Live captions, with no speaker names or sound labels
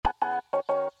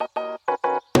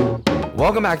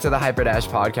Welcome back to the Hyperdash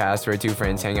podcast, where two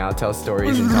friends hang out, tell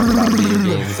stories, and talk about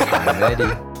video games. I'm Eddie.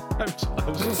 I'm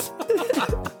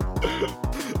Josh.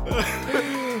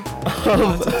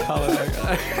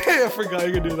 I forgot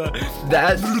you could do that.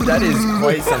 That is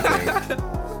quite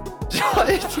something.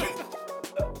 Josh.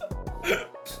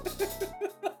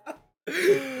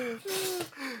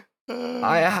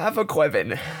 I have a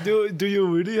question. Do you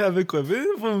really have a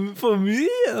question for me?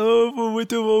 Oh, for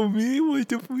what about me? What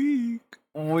the freak?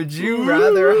 Would you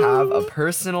rather have a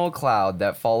personal cloud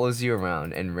that follows you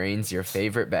around and rains your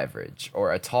favorite beverage,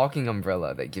 or a talking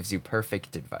umbrella that gives you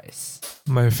perfect advice?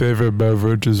 My favorite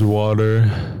beverage is water.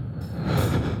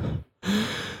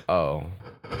 Oh.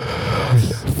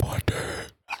 Water.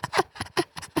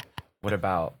 What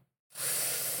about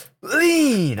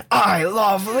lean? I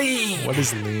love lean. What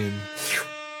is lean?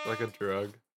 Like a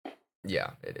drug?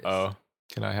 Yeah, it is. Oh,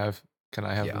 can I have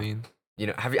Yeah. lean? You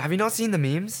know, have you not seen the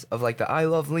memes of like the I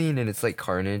love lean and it's like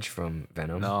Carnage from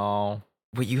Venom? No.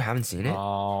 Wait, you haven't seen it?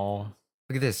 No.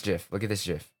 Look at this GIF. Look at this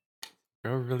GIF.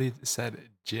 Bro really said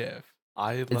GIF.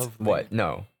 I It's love lean. what?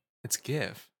 No. It's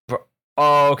GIF.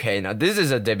 Oh, okay. Now this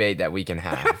is a debate that we can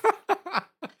have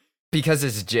because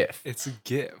it's GIF. It's a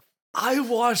GIF. I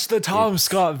watched the Tom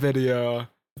Scott video.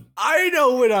 I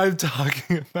know what I'm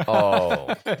talking about.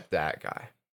 Oh, that guy.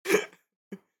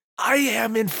 I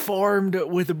am informed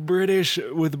with British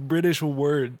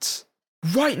words.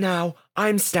 Right now,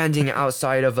 I'm standing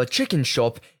outside of a chicken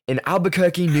shop in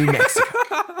Albuquerque, New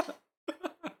Mexico.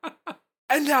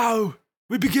 And now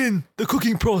we begin the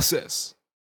cooking process.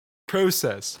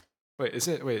 Process.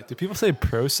 Wait, do people say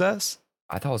process?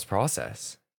 I thought it was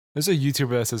process. There's a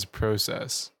YouTuber that says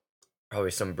process.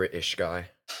 Probably some British guy.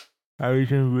 I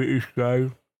some British guy.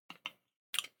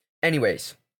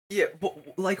 Anyways, yeah,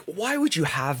 but like, why would you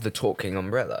have the talking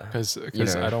umbrella? Because You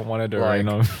know, I don't want it to like- rain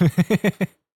on.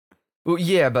 Well,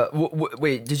 yeah, but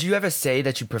wait, did you ever say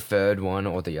that you preferred one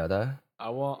or the other? I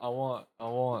want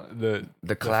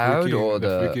the cloud or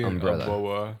the freaking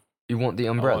umbrella? You want the I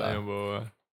want umbrella? the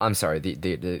umbrella. I'm sorry, the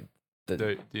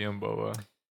The umbrella.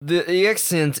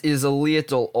 accent is a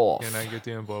little off. Can I get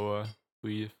the umbrella,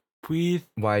 please? Please.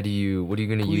 What are you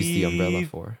gonna use the umbrella Please.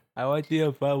 for? I want the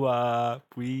umbrella,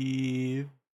 please.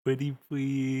 Pretty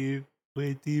please.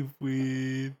 Pretty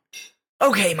please.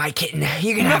 Okay, my kitten,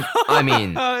 you can have. I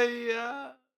mean,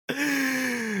 yeah.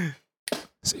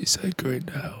 Say good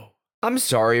now. I'm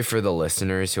sorry for the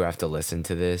listeners who have to listen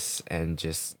to this and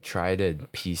just try to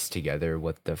piece together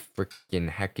what the freaking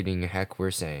heck we're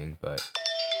saying, but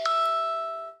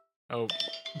Oh,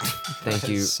 Thank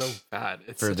you It's so bad.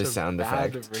 It's for such the a sound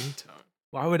bad effect. ringtone.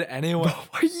 Why would anyone?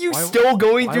 why are you why- still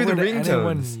going Why through the would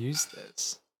anyone ringtones? use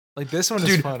this? Like this one is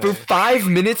Dude, funny. for 5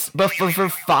 minutes, but for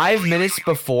 5 minutes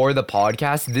before the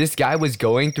podcast, this guy was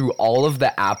going through all of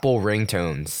the Apple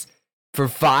ringtones. For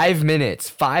 5 minutes,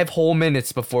 5 whole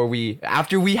minutes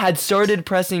after we had started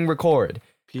pressing record,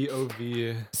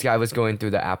 POV this guy was going through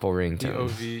the Apple ringtone.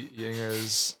 POV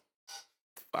Yingers.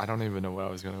 I don't even know what I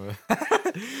was gonna with.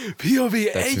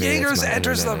 POV That's me, Yingers that's my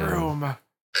enters the internet room.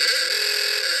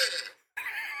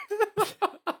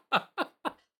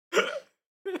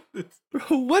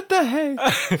 What the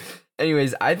heck?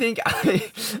 Anyways, I think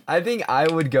I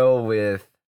would go with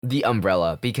the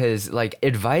umbrella because like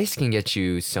advice can get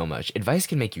you so much. Advice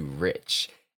can make you rich.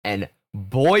 And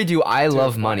boy do I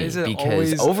love why money is it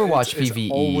because always- Overwatch it's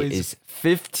PvE always- is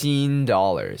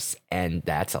 $15 and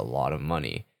that's a lot of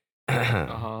money.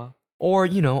 Uh-huh. Or,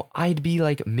 you know, I'd be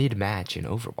like mid-match in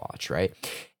Overwatch, right?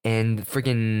 And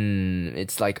freaking,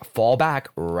 it's like fall back,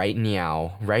 right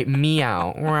meow, right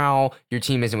meow, meow. Your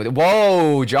team isn't with it.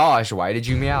 Whoa, Josh, why did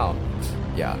you meow?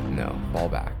 Yeah, no, fall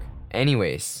back.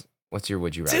 Anyways, what's your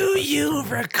would you rather? Do question you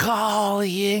for me? recall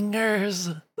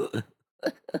Yingers?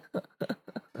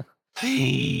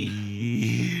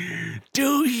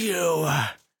 Do you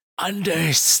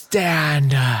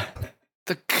understand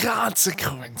the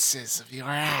consequences of your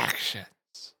actions?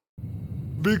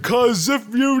 Because if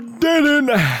you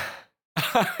didn't,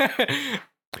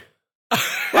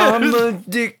 I'ma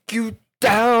dick you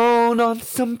down on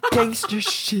some gangster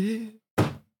shit.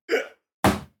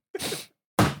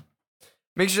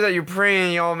 Make sure that you're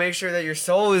praying, y'all. Make sure that your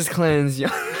soul is cleansed,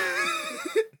 y'all.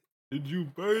 did you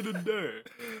burn it there?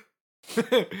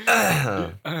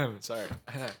 Sorry.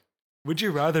 Would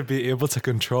you rather be able to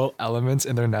control elements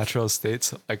in their natural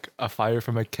states, like a fire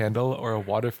from a candle or a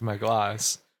water from a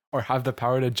glass, or have the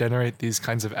power to generate these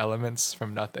kinds of elements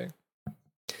from nothing?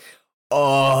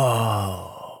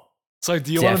 Oh. So, like,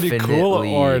 do you want to be cool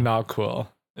Definitely. or not cool?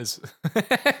 Is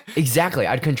Exactly.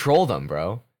 I'd control them,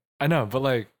 bro. I know, but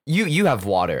like, You have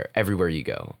water everywhere you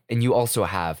go, and you also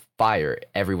have fire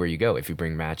everywhere you go if you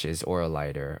bring matches or a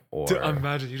lighter or. to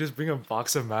imagine you just bring a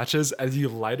box of matches and you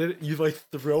light it, you like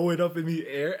throw it up in the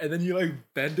air, and then you like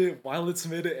bend it while it's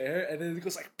mid-air, and then it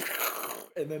goes like,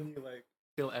 and then you like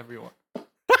kill everyone.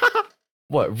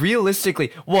 What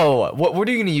realistically? Whoa! What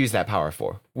are you gonna use that power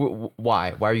for?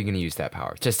 Why? Why are you gonna use that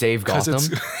power to save 'Cause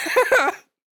Gotham?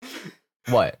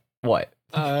 What?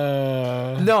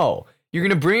 No, you're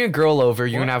gonna bring a girl over.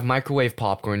 You're gonna have microwave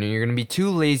popcorn, and you're gonna be too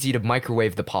lazy to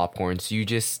microwave the popcorn, so you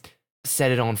just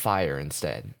set it on fire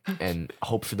instead and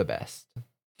hope for the best.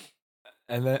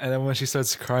 And then when she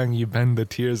starts crying, you bend the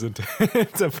tears into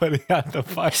to putting out the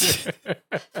fire.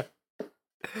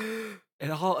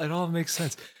 It all makes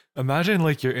sense. Imagine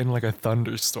like you're in like a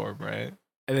thunderstorm, right?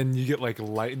 And then you get like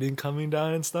lightning coming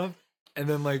down and stuff. And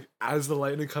then like as the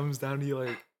lightning comes down, you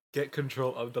like get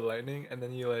control of the lightning, and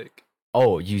then you like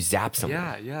Oh, you zap someone.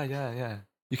 yeah.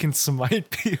 You can smite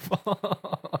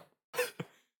people.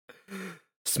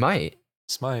 Smite.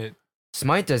 Smite.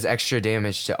 Does extra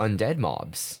damage to undead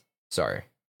mobs. Sorry.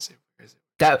 Where is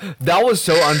it? That was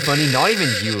so unfunny. Not even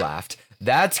you laughed.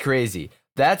 That's crazy.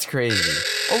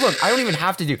 Oh look, I don't even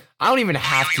have to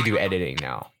do editing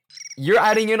now. You're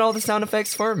adding in all the sound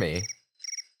effects for me.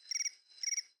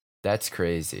 That's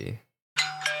crazy.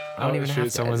 I don't even have to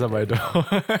someone's edit at my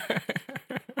it. door.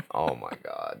 Oh my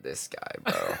god, this guy,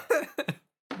 bro.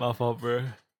 My fault, bro.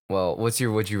 Well, what's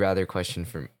your would you rather question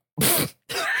for me?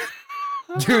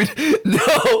 Dude, no.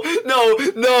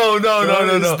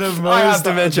 I have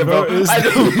dementia, bro. Is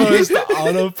the most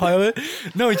autopilot.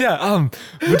 No, yeah.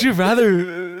 Would you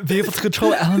rather be able to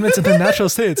control elements in their natural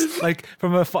states, like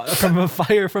from a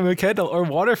fire from a candle, or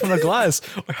water from a glass,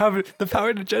 or have the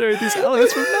power to generate these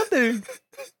elements from nothing?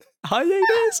 Hi,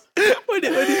 guys. What do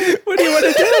you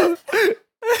want to do?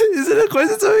 Is it a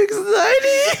question so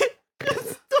exciting?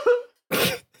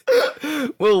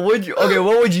 Well, what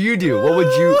would you do? What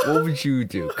would you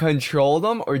do? Control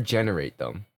them or generate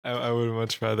them? I would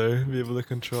much rather be able to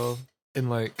control in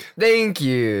like Thank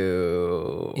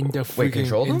you. in the freaking Wait,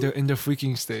 control them? in the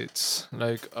freaking states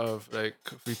like of like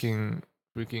freaking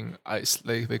ice,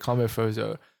 like they call me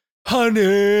Frozo.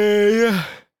 Honey,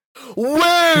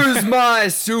 Where's my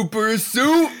super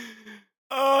suit?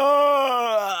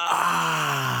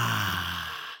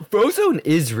 Frozone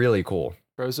is really cool.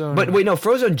 Frozone. But wait, no,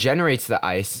 Frozone generates the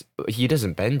ice. He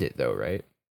doesn't bend it though, right?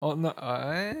 Oh no,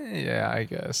 yeah, I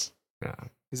guess. Yeah.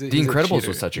 He's a Incredibles cheater.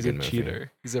 was such a He's good movie.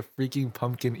 cheater. He's a freaking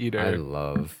pumpkin eater. I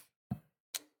love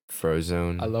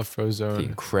Frozone. I love The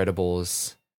Frozone.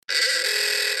 Incredibles.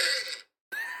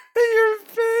 Your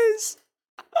face.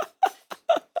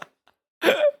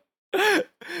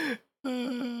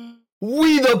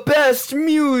 We the best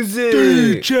music.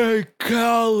 DJ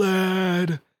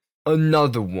Khaled.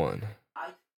 Another one.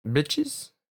 Bitches.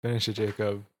 Finish it,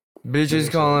 Jacob. Bitches Finish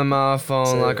it. calling my phone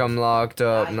Say like it. I'm locked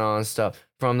up nonstop.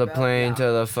 From the plane to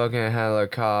the fucking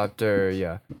helicopter,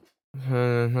 yeah.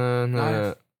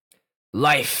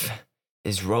 Life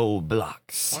is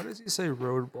roadblocks. Why does he say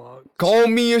roadblock? Call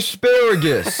me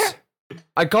asparagus.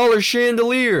 I call her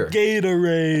chandelier.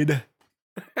 Gatorade.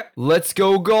 Let's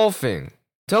go golfing.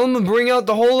 Tell him to bring out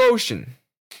the whole ocean.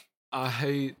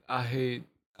 I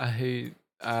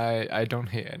don't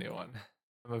hate anyone.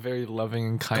 I'm a very loving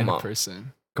and kind Come on.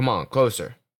 person. Come on,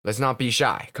 closer. Let's not be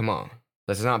shy. Come on.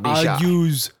 Let's not be I shy.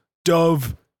 use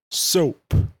Dove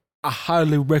soap. I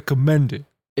highly recommend it.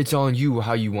 It's on you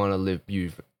how you want to live.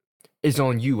 It's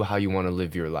on you how you want to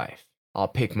live your life. I'll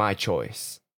pick my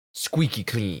choice. Squeaky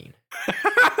clean.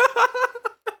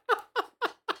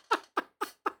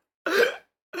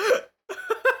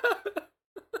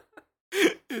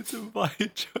 It's my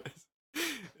choice.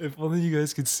 If only you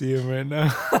guys could see him right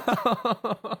now.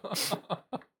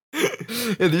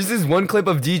 Yeah, there's this one clip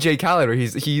of DJ Khaled where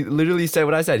he literally said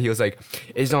what I said. He was like,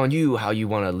 "It's on you how you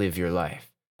want to live your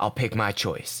life. I'll pick my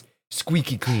choice.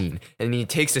 Squeaky clean." And he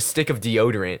takes a stick of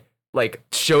deodorant, like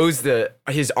shows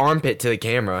his armpit to the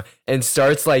camera, and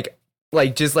starts like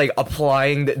just like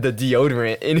applying the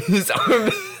deodorant in his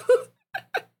arm.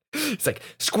 It's like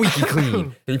squeaky clean,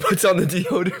 and he puts on the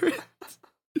deodorant.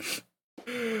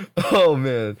 Oh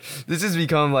man, this has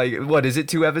become like, what is it?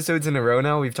 2 episodes in a row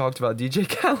now. We've talked about DJ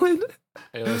Khaled.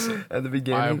 Hey, listen. At the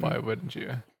beginning. Why wouldn't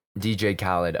you? DJ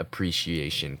Khaled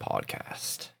Appreciation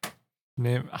Podcast.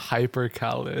 Name Hyper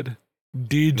Khaled. We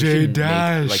DJ should make,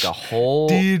 Dash. like a whole.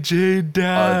 DJ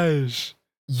Dash.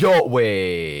 Yo,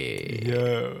 wait.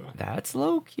 Yo. That's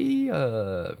low key.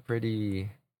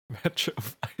 Pretty. Metro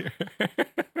Fire.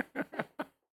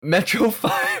 Metro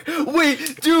Fire.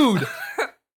 Wait, dude.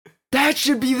 That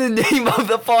should be the name of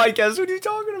the podcast. What are you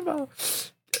talking about?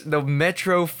 the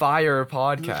Metro Fire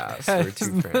podcast. We're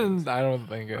two friends. I don't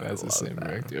think it has the love same that.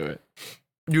 ring to it.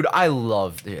 Dude, I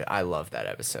love that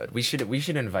episode. We should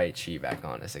invite Chi back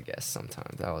on as a guest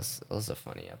sometime. That was a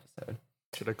funny episode.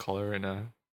 Should I call her right now?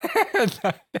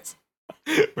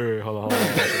 Wait, hold on.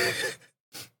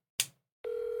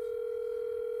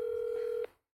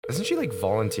 Doesn't she like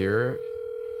volunteer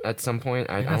at some point?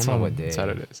 I don't know what day.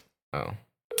 Saturdays. Oh.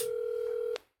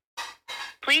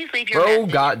 Please leave your Bro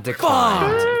message. got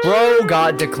declined. Bro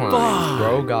got declined.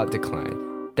 Bro got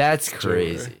declined. That's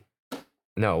crazy.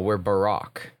 No, we're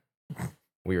Barack.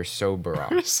 We are so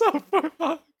Barack. You're so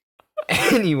far.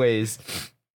 Anyways,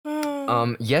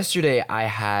 yesterday I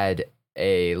had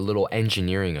a little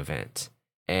engineering event,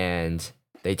 and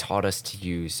they taught us to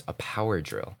use a power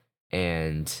drill,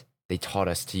 and they taught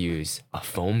us to use a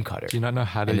foam cutter. Do you not know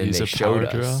how to And then use they a power showed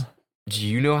us. drill? Do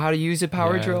you know how to use a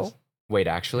power Yes. drill? Wait,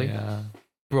 actually, Yeah.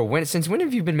 bro, since when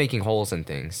have you been making holes in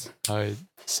things?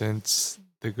 Since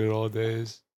the good old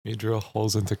days, we drill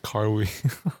holes into car wheels.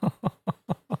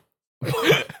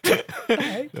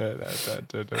 I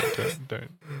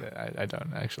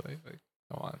don't actually. Like,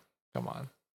 come on.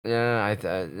 Yeah,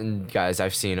 and guys,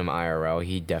 I've seen him IRL.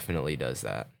 He definitely does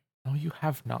that. No, you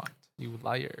have not. You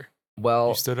liar. Well,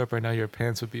 You stood up right now. Your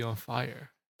pants would be on fire.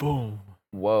 Boom.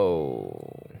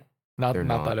 whoa. Not They're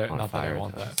not not that on not that fire. I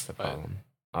want That's the that. But problem.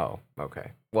 Oh,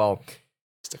 okay. Well,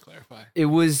 just to clarify. it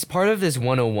was part of this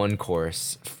 101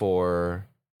 course for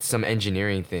some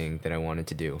engineering thing that I wanted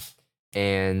to do.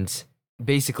 And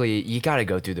basically, you got to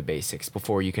go through the basics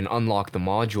before you can unlock the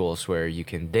modules where you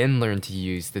can then learn to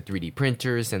use the 3D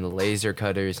printers and the laser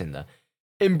cutters and the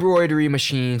embroidery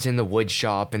machines and the wood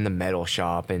shop and the metal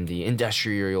shop and the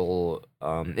industrial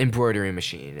embroidery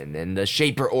machine and then the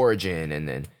shaper origin, and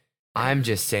then I'm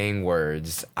just saying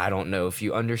words. I don't know if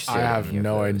you understood. I have any of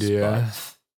no those, idea.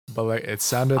 But like it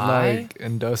sounded I- like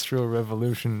Industrial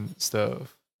Revolution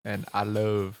stuff. And I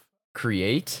love but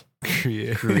create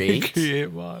create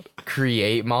Create? mod.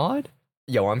 create mod.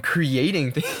 Yo, I'm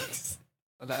creating things.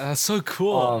 That's so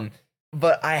cool.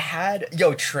 But I had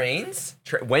trains.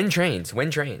 When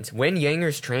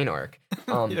Yanger's train arc.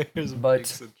 Yeah, here's a big but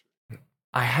situation.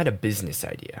 I had a business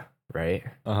idea, right?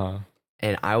 Uh-huh.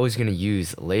 And I was gonna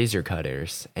use laser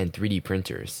cutters and 3D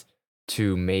printers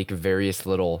to make various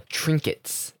little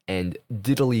trinkets and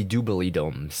diddly doobly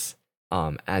dums,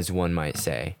 as one might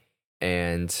say,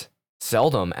 and sell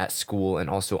them at school and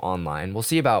also online. We'll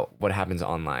see about what happens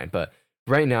online, but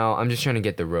right now I'm just trying to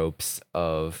get the ropes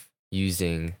of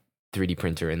using 3D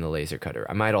printer and the laser cutter.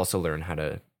 I might also learn how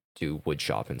to do wood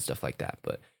shop and stuff like that,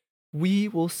 but we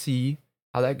will see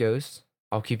how that goes.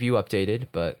 I'll keep you updated,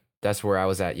 but that's where I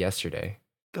was at yesterday.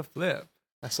 The flip.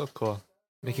 That's so cool.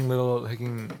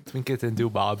 Making twinkets and do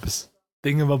bobs.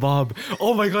 Thingamabob.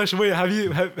 Oh my gosh, wait, have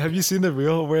you seen the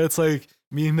reel where it's like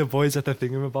me and the boys at the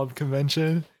Thingamabob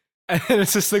convention? And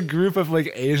it's just a group of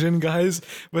like Asian guys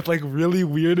with like really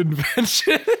weird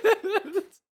inventions.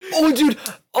 Oh, dude,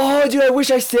 I wish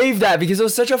I saved that because it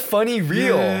was such a funny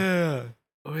reel. Yeah.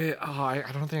 Wait, I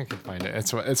don't think I can find it.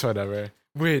 It's whatever.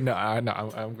 Wait, no, I'm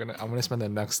gonna spend the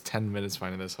next 10 minutes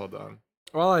finding this. Hold on.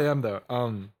 Well, I am though.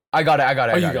 I got it. I got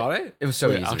it. Oh, I you got it? It was so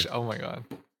Wait, easy. Actually, oh my god.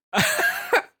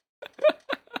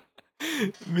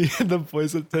 Me and the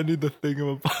boys attending the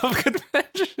Thingamabob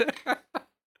convention.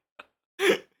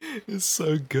 It's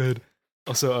so good.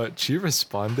 Also, Chi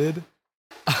responded.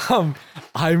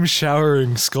 I'm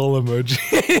showering skull emoji.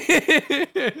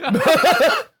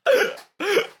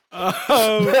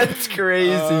 That's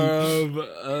crazy.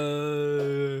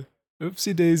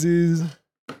 Oopsie daisies.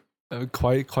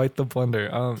 Quite the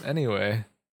blunder. Anyway,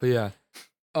 but yeah.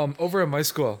 Over at my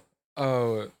school,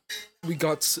 we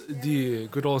got the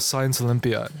good old Science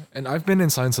Olympiad, and I've been in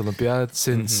Science Olympiad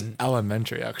since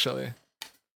elementary, actually.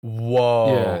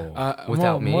 Whoa. Yeah.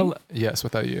 Without me? Yes,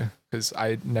 without you, because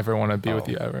I never want to be with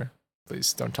Oh. you ever.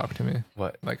 Please don't talk to me.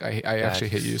 What? Like I actually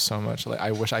hate you so much. Like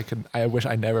I wish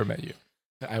I never met you.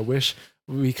 I wish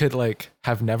we could like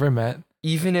have never met.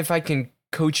 Even if I can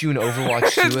coach you in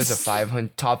Overwatch 2 as a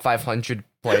top 500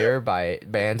 player by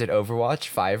banned at Overwatch,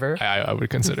 Fiverr. I would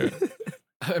consider it.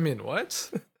 I mean,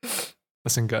 what?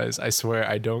 Listen, guys, I swear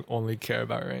I don't only care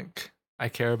about rank. I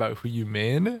care about who you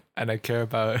main, and I care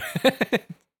about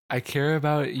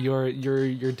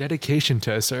your dedication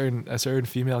to a certain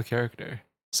female character,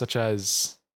 such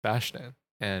as Bastion.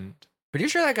 And Pretty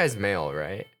sure that guy's male,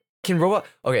 right? Can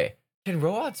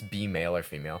robots be male or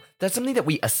female? That's something that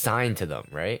we assign to them,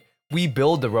 right? We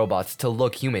build the robots to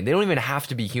look human. They don't even have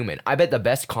to be human. I bet the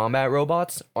best combat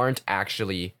robots aren't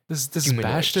actually does humanoid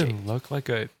Bastion shaped. look like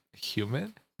a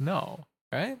human? No,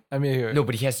 right? I mean, No,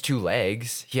 but he has two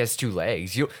legs.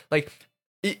 You like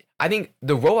I think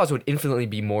the robots would infinitely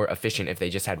be more efficient if they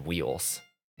just had wheels.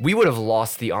 We would have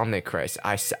lost the Omnichrist.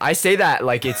 I say that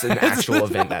like it's an actual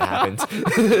event that happened.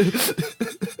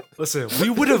 Listen, we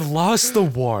would have lost the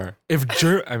war if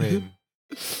I mean,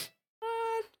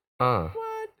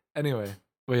 what? Anyway,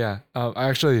 but yeah, I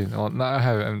actually, well, I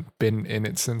haven't been in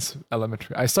it since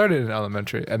elementary. I started in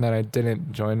elementary and then I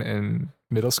didn't join in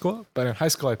middle school, but in high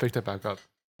school I picked it back up.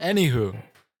 Anywho,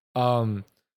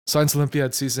 Science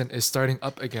Olympiad season is starting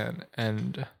up again,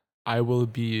 and I will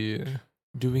be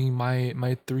doing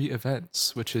my 3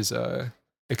 events, which is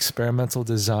experimental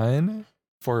design,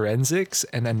 forensics,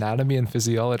 and anatomy and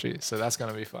physiology. So that's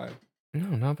gonna be fun. No,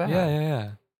 not bad.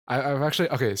 Yeah. I've actually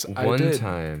okay. So One I did.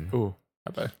 time. Ooh,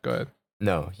 my bad. Go ahead.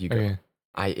 No, you go. Okay.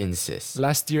 I insist.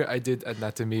 Last year I did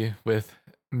anatomy with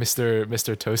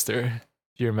Mr. Toaster.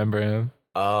 If you remember him.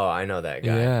 Oh, I know that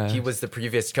guy. Yeah. He was the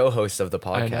previous co-host of the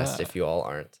I know. podcast. If you all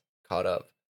aren't caught up.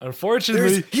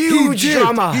 Unfortunately, There's huge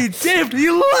drama. He dipped. He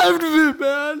left me,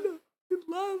 man. He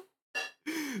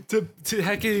left. To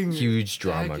hacking. Huge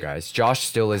drama, Heck- guys. Josh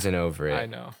still isn't over it. I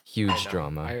know. Huge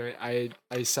drama. I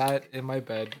sat in my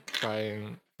bed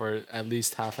crying for at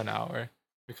least half an hour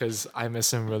because I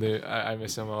miss him really. I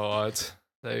miss him a lot.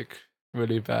 Like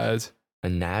really bad.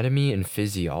 Anatomy and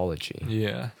physiology.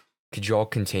 Yeah, Could you all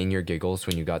contain your giggles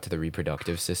when you got to the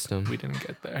reproductive system? we didn't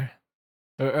get there.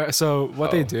 So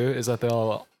what they Oh. do is that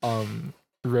they'll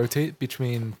rotate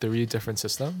between 3 different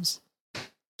systems.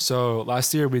 So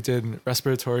last year we did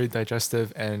respiratory,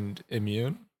 digestive, and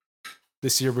immune.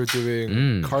 This year we're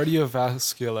doing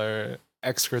cardiovascular,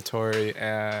 excretory,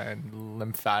 and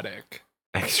lymphatic.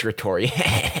 Excretory.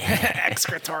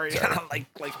 Excretory,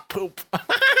 like poop.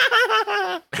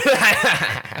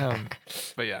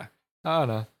 But yeah, I don't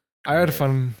know. I had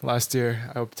fun last year.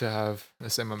 I hope to have the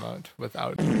same amount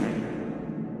without.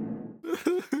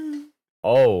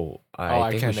 Oh,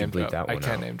 I think we can't should name bleep drop. that one I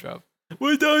can't out. name drop.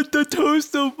 Without the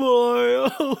toaster boy.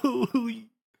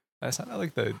 That sounded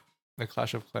like the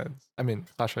Clash of Clans. I mean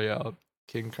Clash Royale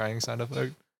King crying sound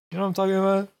effect. You know what I'm talking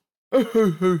about?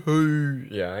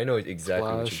 Yeah, I know exactly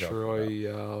what Clash you're talking about.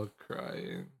 Royale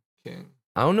crying king.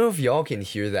 I don't know if y'all can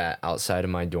hear that outside of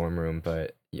my dorm room,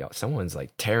 but someone's like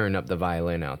tearing up the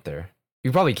violin out there.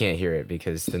 You probably can't hear it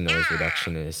because the noise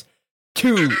reduction is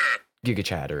too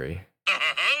gigachattery.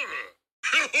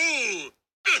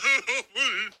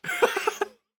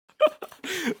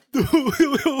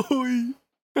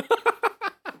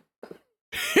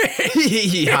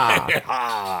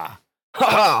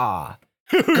 Ha ha!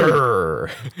 Grr.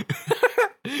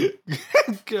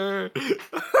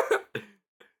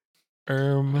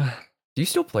 Do you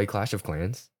still play Clash of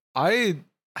Clans? I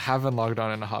haven't logged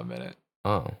on in a hot minute.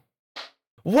 Oh.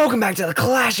 Welcome back to the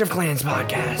Clash of Clans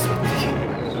podcast.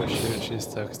 Oh shit, she's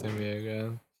texting me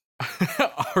again.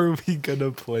 Are we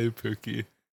gonna play Pookie?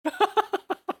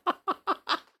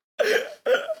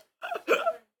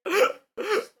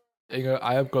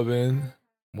 I have Gobin.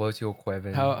 What's your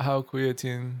question? How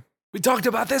creatine? We talked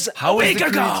about this How a was week the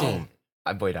ago. creatine?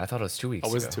 Wait, I thought it was 2 weeks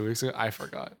Oh, was ago. it 2 weeks ago? I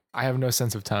forgot. I have no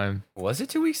sense of time. Was it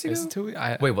 2 weeks ago? Is it 2 weeks?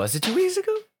 Wait, was it 2 weeks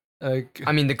ago? Like,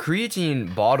 I mean, the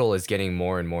creatine bottle is getting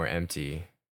more and more empty,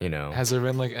 you know. has there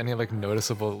been like any like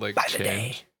noticeable like By the day.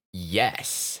 change?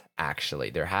 Yes, actually,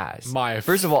 there has. My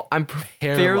First of all, I'm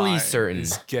fairly hairline certain.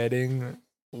 is getting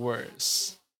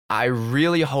worse. I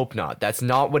really hope not. That's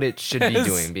not what it should be Yes.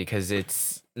 doing because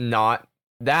it's not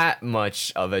that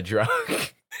much of a drug.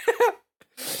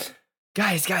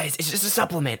 Guys, it's just a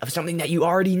supplement of something that you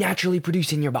already naturally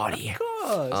produce in your body.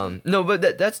 No, but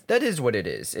that is what it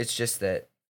is. It's just that,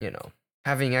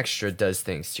 having extra does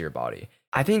things to your body.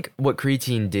 I think what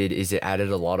creatine did is it added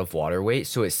a lot of water weight,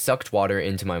 so it sucked water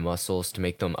into my muscles to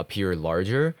make them appear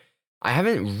larger. I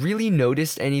haven't really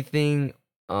noticed anything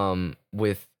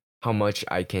with how much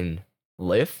I can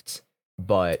lift,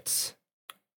 but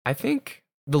I think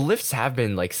the lifts have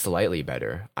been like slightly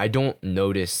better. I don't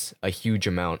notice a huge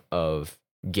amount of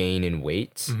gain in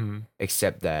weight, Mm-hmm.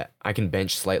 except that I can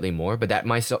bench slightly more, but that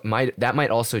might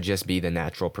also just be the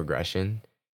natural progression.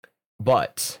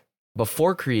 But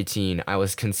before creatine, I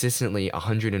was consistently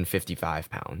 155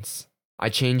 pounds. I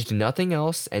changed nothing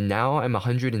else, and now I'm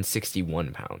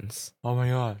 161 pounds. Oh my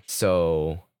god.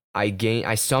 So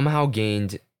I somehow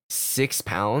gained 6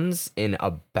 pounds in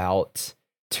about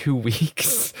 2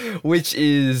 weeks, which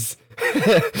is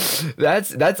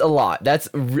that's a lot. That's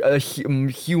a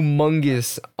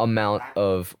humongous amount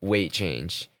of weight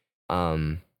change.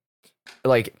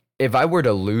 Like if I were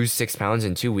to lose 6 pounds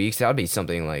in 2 weeks, that would be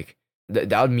something like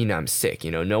that would mean I'm sick.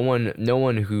 No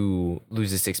one who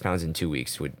loses 6 pounds in 2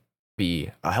 weeks would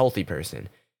be a healthy person.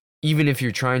 Even if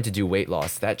you're trying to do weight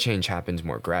loss, that change happens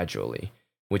more gradually.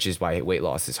 which is why weight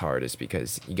loss is hard, is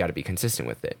because you got to be consistent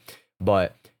with it.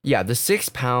 But yeah, the 6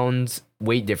 pounds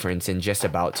weight difference in just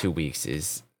about 2 weeks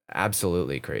is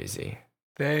absolutely crazy.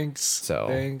 Thanks. So-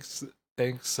 Thanks.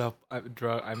 Supplet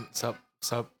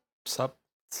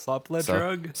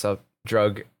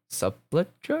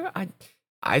drug.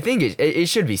 I think it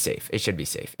should be safe. It should be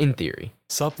safe in theory.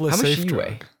 Supplet How much safe do you drug.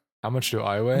 weigh? How much do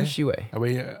I How weigh? much do you weigh? I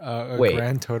weigh a Wait,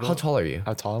 grand total. how tall are you?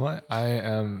 How tall am I? I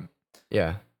am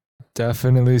Yeah.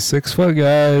 definitely 6 foot,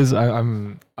 guys.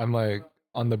 I'm like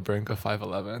on the brink of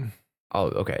 5'11". Oh,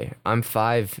 okay. I'm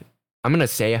gonna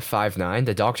say a 5'9".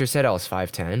 The doctor said I was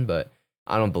 5'10", but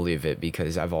I don't believe it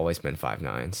because I've always been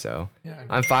 5'9". So Yeah.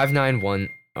 I'm 5'9", one.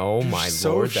 Oh You're my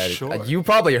so lord! That is, short. you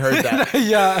probably heard that.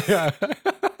 yeah.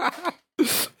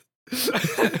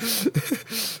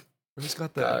 We just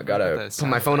got the. Gotta put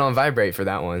my phone on vibrate for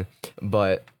that one.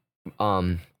 But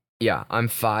yeah, I'm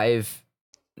 5'9"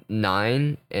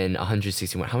 and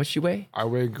 161. How much do you weigh? I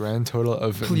weigh a grand total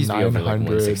of Please be over like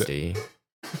 900. 160.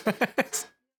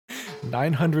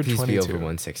 922. Please be over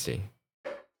 160.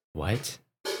 What?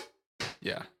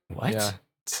 Yeah. What? Yeah.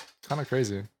 It's kind of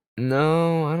crazy.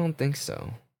 No, I don't think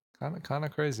so. Kind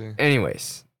of crazy.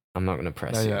 Anyways, I'm not gonna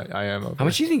press you. Yeah, I am. Over How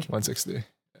much do you think? 160.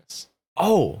 Yes.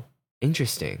 Oh,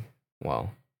 interesting.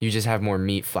 Well, you just have more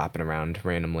meat flapping around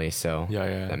randomly, so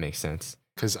Yeah. that makes sense.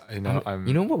 Because you know I'm.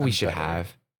 You know what we I'm should better.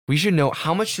 have? We should know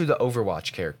how much do the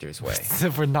Overwatch characters weigh.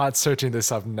 We're not searching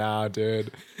this up now, dude.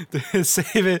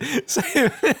 Save it.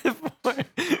 Save it for.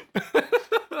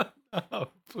 No,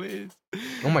 please.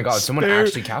 Oh my god, someone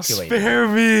actually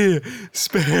calculated.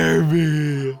 Spare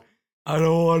me. I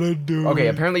don't want to do Okay,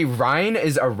 it. apparently Ryan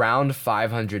is around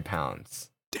 500 pounds.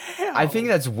 Damn. I think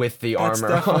that's with the That's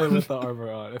armor definitely on. with the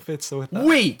armor on. If it's with that.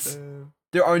 Wait!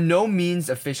 There are no means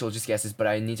official, just guesses, but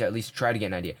I need to at least try to get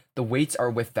an idea. The weights are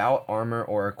without armor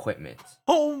or equipment.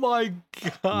 Oh my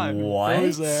god. What? That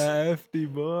was a hefty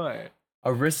boy.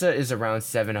 Arissa is around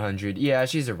 700. Yeah,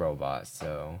 she's a robot,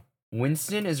 so.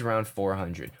 Winston is around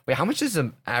 400. Wait, how much does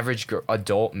an average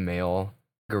adult male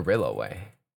gorilla weigh?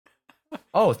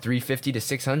 Oh, 350 to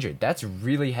 600. That's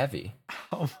really heavy.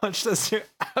 How much does your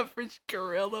average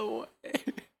gorilla weigh?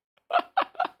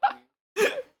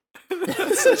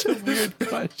 That's such a weird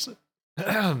question.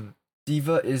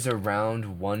 Diva is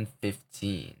around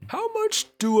 115. How much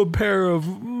do a pair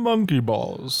of monkey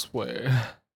balls weigh?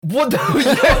 What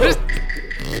the?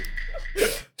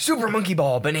 Super Monkey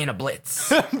Ball Banana Blitz.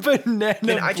 Banana.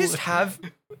 Can I just have?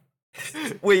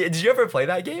 Wait, did you ever play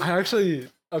that game? I actually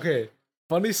okay.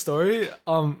 Funny story.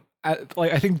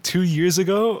 I think 2 years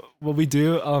ago, what we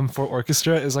do for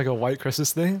orchestra is like a White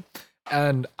Christmas thing,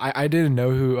 and I didn't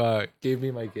know who gave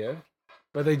me my gift,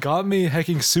 but they got me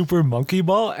hecking Super Monkey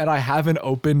Ball, and I haven't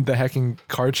opened the hecking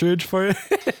cartridge for it,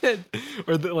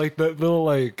 or the little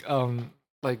like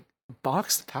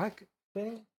boxed pack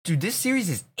thing. Dude, this series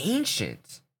is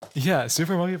ancient. Yeah,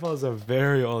 Super Monkey Ball is a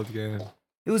very old game.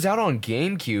 It was out on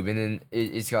GameCube, and then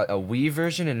it's got a Wii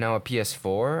version and now a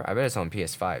PS4. I bet it's on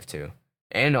PS5 too,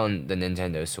 and on the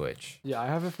Nintendo Switch. Yeah, I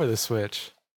have it for the Switch.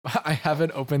 I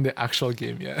haven't opened the actual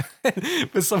game yet,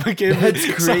 but someone gave That's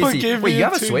me. Someone crazy. gave Wait, me you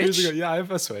it have a 2 years Switch? ago. Yeah, I have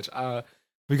a Switch.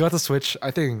 We got the Switch. I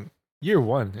think year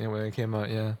one when it came out.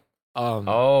 Yeah.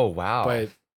 Oh wow! But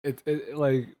it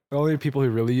like the only people who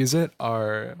really use it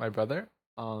are my brother.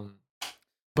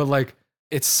 But like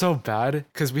it's so bad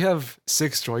because we have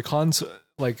 6 Joy-Cons,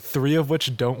 like 3 of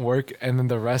which don't work, and then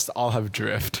the rest all have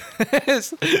drift.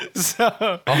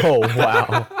 So. Oh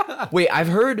wow! Wait, I've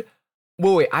heard.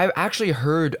 Well, wait, I've actually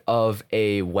heard of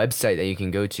a website that you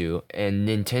can go to, and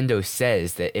Nintendo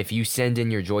says that if you send in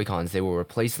your Joy-Cons, they will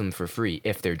replace them for free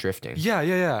if they're drifting.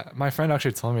 Yeah. My friend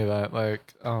actually told me that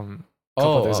like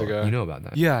couple days ago. You know about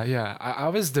that? Yeah. I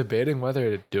was debating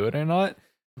whether to do it or not,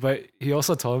 but he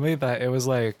also told me that it was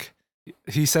like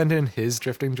he sent in his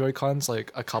drifting Joy-Cons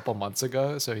like a couple months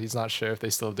ago, so he's not sure if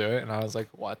they still do it. And I was like,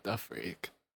 what the freak?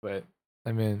 But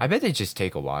I mean, I bet they just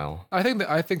take a while. I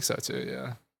think so too.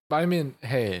 Yeah, but I mean,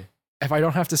 hey, if I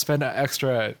don't have to spend an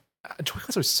extra,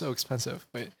 Joy-Cons are so expensive.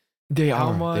 Wait, They How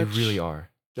are. They much? really are.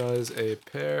 does a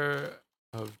pair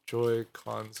of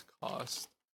Joy-Cons cost?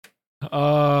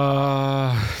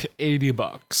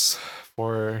 $80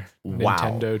 for Wow.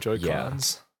 Nintendo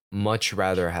Joy-Cons. Much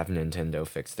rather have Nintendo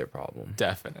fix their problem.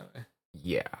 Definitely.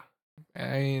 Yeah.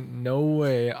 Ain't no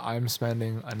way I'm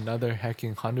spending another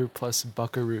hecking 100+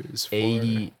 buckaroos for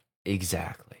 80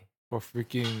 exactly. for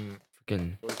freaking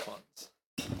Freaking. Joy-Cons.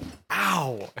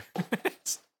 Ow!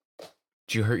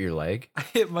 Did you hurt your leg? I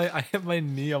hit my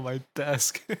knee on my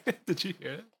desk. Did you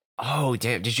hear it? Oh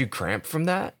damn! Did you cramp from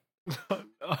that? No.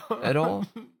 At all?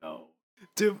 No.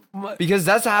 Dude, because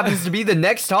that happens to be the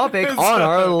next topic It's on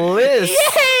our list.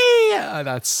 yeah,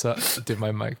 that's dude,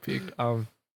 my mic peaked.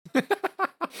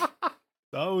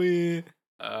 Sorry.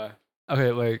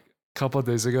 Okay, like a couple of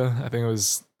days ago, I think it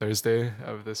was Thursday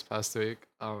of this past week.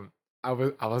 I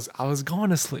was going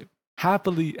to sleep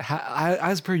happily,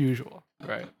 as per usual,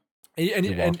 right? And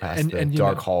You walk past the you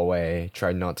dark know- hallway,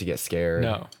 try not to get scared.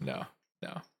 No.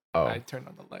 Oh, I turned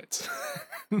on the lights.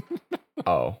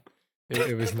 oh.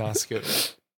 It was not scary.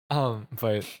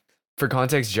 But For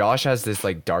context, Josh has this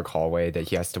like dark hallway that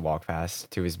he has to walk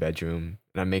past to his bedroom,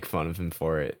 and I make fun of him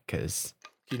for it because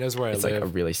he knows where it's I like live. a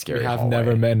really scary. We have hallway.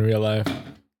 never met in real life.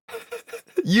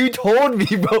 You told me,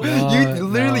 bro. You No,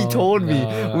 literally no, told me.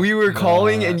 no, We were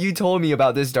calling no. and you told me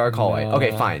about this dark hallway.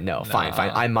 Okay, No, fine. No, fine. no.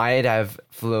 I might have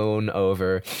flown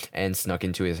over and snuck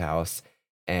into his house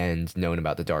and known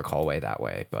about the dark hallway that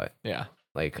way, but Yeah.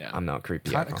 like Yeah. I'm not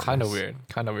creepy. I Kind of promise. weird.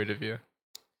 Kind of weird of you.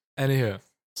 Anywho,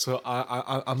 so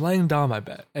I'm laying down on my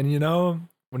bed, and you know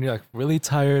when you're like really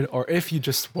tired, or if you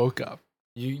just woke up,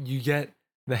 you get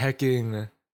the hecking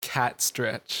cat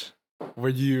stretch, where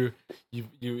you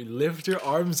lift your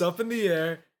arms up in the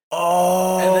air.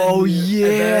 Oh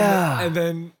yeah. and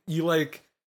then you like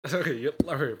okay, You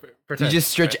pretend, just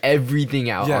stretch right? everything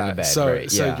out on the bed, so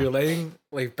right? so Yeah. you're laying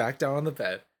like back down on the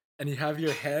bed, and you have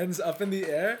your hands up in the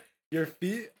air. Your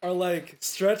feet are like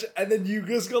stretched, and then you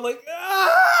just go like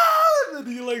ah, and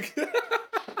then you like,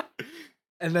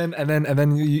 and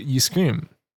then you scream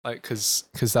like cause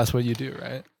that's what you do,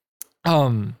 right?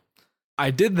 I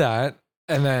did that,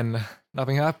 and then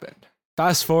nothing happened.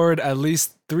 Fast forward at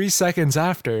least 3 seconds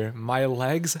after, my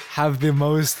legs have the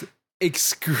most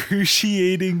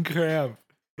excruciating cramp.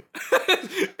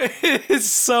 It's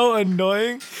so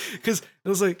annoying because it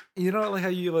was like, you know, like how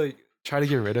you like try to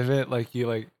get rid of it, like you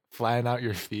like flatten out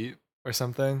your feet or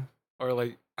something, or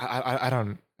like I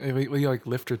don't, will you like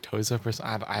lift your toes up or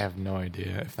something? I have no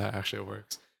idea if that actually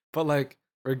works, but like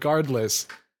regardless,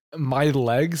 my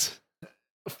legs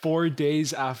 3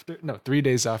 days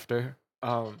after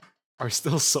are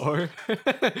still sore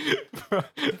from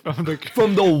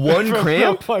From the one from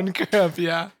cramp? the one cramp,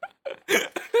 yeah.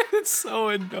 It's so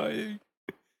annoying.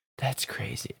 That's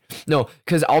crazy. No,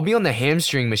 because I'll be on the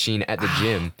hamstring machine at the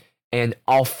gym and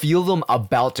I'll feel them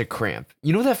about to cramp.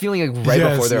 You know that feeling like right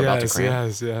before they're about to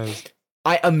cramp? Yes.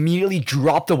 I immediately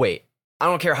drop the weight. I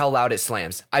don't care how loud it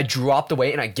slams. I drop the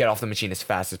weight and I get off the machine as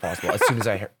fast as possible as soon as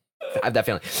I have that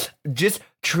feeling. Just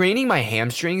training my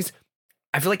hamstrings,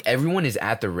 I feel like everyone is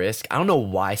at the risk. I don't know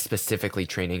why specifically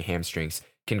training hamstrings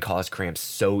can cause cramps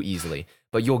so easily,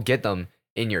 but you'll get them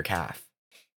in your calf,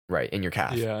 right? In your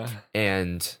calf. Yeah.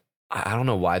 And I don't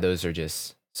know why those are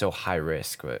just so high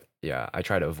risk, but yeah, I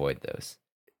try to avoid those.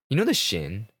 You know the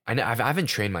shin? I haven't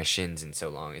trained my shins in so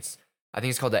long. I think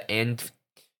it's called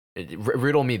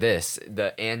riddle me this.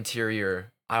 The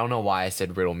anterior. I don't know why I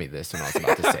said riddle me this when I was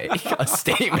about to say a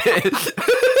statement.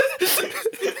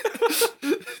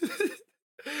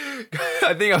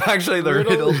 I think I'm actually the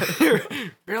riddle.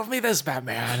 Riddle me this,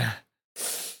 Batman.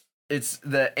 It's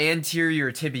the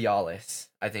anterior tibialis.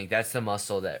 I think that's the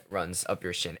muscle that runs up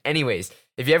your shin. Anyways,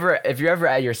 if you're ever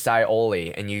at your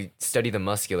Scioli and you study the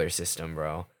muscular system,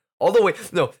 bro,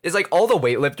 it's like all the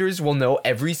weightlifters will know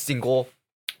every single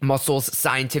muscle's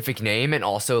scientific name and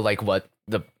also like what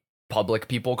the public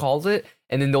people calls it,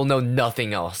 and then they'll know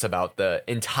nothing else about the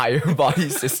entire body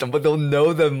system, but they'll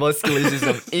know the muscular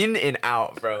system in and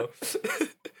out, bro.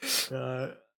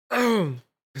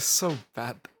 It's so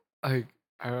bad. Like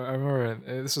I remember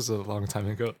this was a long time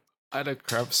ago. I had a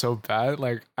cramp so bad,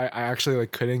 like I actually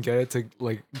like couldn't get it to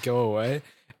like go away,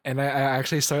 and I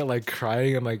actually started like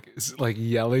crying and like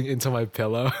yelling into my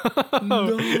pillow.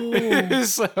 No.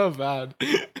 It's so bad.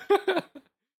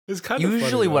 It's kind of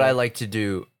Usually funny, what though. I like to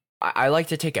do, I like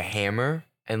to take a hammer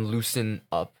and loosen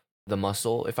up the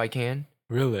muscle if I can.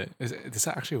 Really does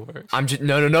that actually work? I'm just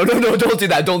no, don't do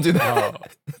that. Don't do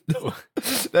that. Oh.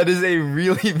 That is a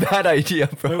really bad idea,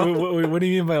 bro. Wait, what do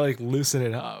you mean by like loosen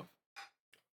it up?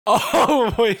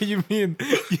 Oh wait, you mean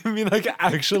like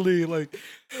actually like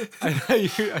I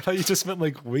thought you just meant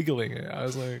like wiggling it. I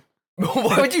was like,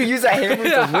 Why would you use a hammer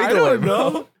to I wiggle don't it, bro?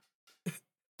 know.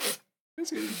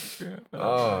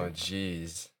 Oh,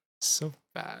 jeez. So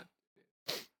bad.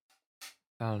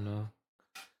 I don't know.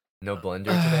 No blender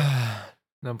today?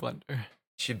 No blender. You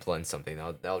should blend something.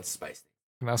 That'll spice things.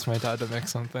 And ask my dad to make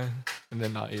something and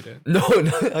then not eat it. No,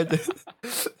 I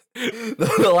didn't.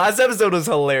 The last episode was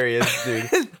hilarious, dude.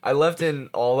 I left in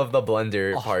all of the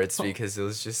blender parts because it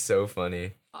was just so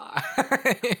funny.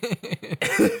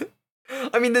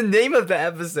 I mean, the name of the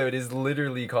episode is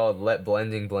literally called Let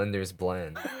Blending Blenders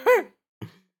Blend.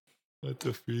 What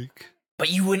the freak? But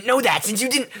you wouldn't know that since you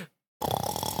didn't.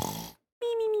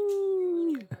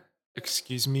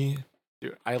 Excuse me,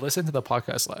 dude. I listened to the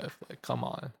podcast live. Like, come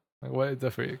on. Like, what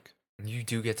the freak? You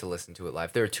do get to listen to it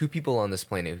live. There are 2 people on this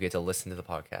planet who get to listen to the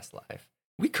podcast live.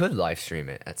 We could live stream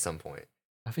it at some point.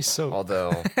 That'd be so.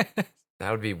 Although that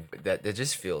would be that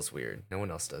just feels weird. No one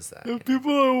else does that. If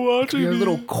people are watching. Your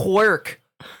little quirk.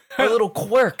 Our little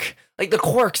quirk. Like the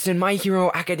quirks in My Hero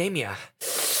Academia.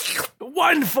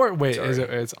 1 for. Wait, Sorry. is it?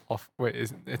 It's off. Wait,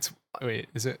 is it's? Wait,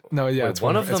 is it? No, yeah. Wait, It's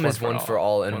one of it's them is one for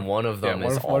all, and one of them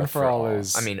is all for all.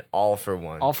 is. I mean, all for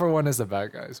one. All for one is the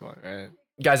bad guys one, right?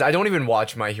 Guys, I don't even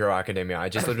watch My Hero Academia. I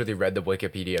just literally read the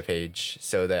Wikipedia page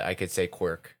so that I could say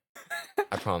quirk.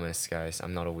 I promise, guys,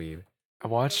 I'm not a weeb. I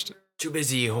watched Too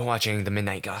busy watching the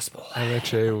Midnight Gospel.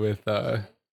 MHA with you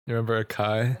remember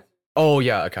Akai? Oh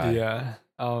yeah, okay. Yeah.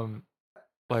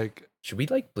 Like Should we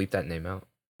like bleep that name out?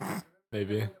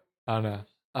 maybe. I don't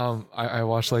know. I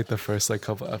watched like the first like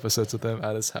couple episodes with him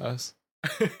at his house.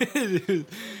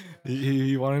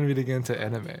 he wanted me to get into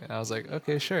anime. And I was like,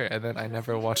 okay, sure. And then I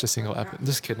never watched a single episode.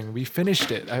 Just kidding. We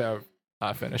finished it.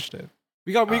 I finished it.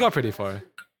 We got pretty far.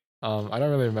 I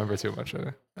don't really remember too much of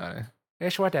it.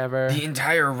 It's whatever. The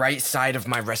entire right side of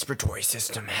my respiratory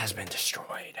system has been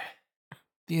destroyed.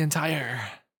 The entire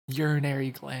urinary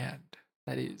gland.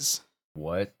 That is.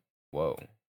 What? Whoa.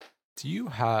 Do you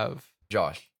have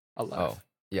Josh. a life? Oh,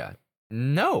 yeah.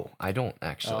 No, I don't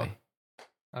actually.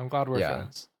 I'm glad we're Yeah.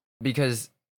 friends. Because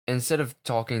instead of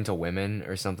talking to women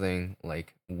or something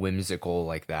like whimsical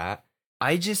like that,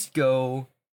 I just go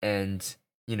and,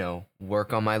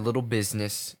 work on my little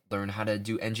business, learn how to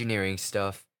do engineering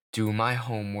stuff, do my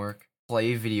homework,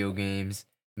 play video games,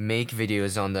 make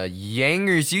videos on the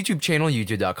Yangers YouTube channel,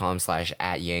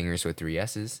 youtube.com/@Yangers with 3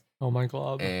 S's. Oh my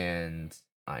god. And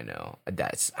I know I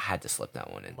had to slip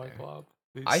that one in Oh my there. god.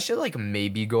 I should like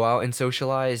maybe go out and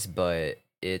socialize, but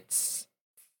it's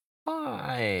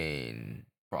fine,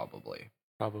 probably.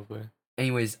 Probably.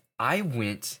 Anyways, I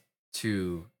went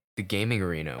to the gaming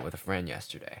arena with a friend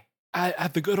yesterday.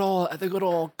 At the good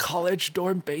old college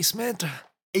dorm basement.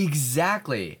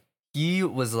 Exactly. He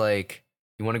was like,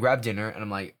 "You want to grab dinner?" And I'm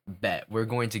like, "Bet." We're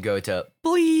going to go to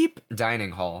Bleep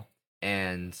Dining Hall,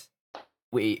 and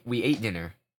we ate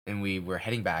dinner, and we were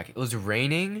heading back. It was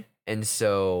raining, and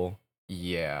so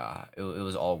yeah, it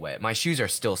was all wet. My shoes are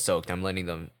still soaked. I'm letting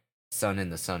them sun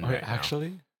in the sun Wait, right now.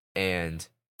 actually? And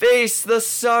face the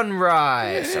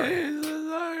sunrise. Sorry.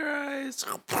 Sunrise.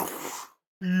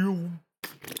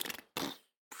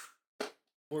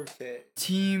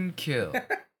 Team kill.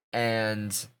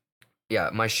 And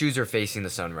yeah, my shoes are facing the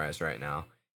sunrise right now.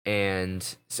 And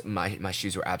my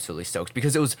shoes were absolutely soaked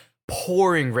because it was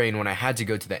pouring rain when I had to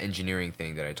go to the engineering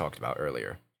thing that I talked about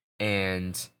earlier.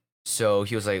 And so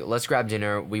he was like, let's grab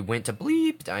dinner. We went to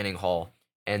Bleep Dining Hall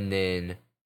and then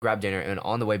grabbed dinner. And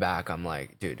on the way back, I'm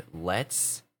like, dude,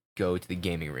 let's go to the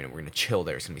gaming arena. We're going to chill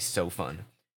there. It's going to be so fun.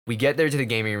 We get there to the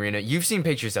gaming arena. You've seen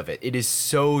pictures of it. It is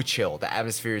so chill. The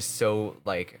atmosphere is so,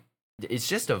 like, it's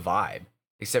just a vibe.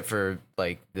 Except for,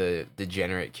 like, the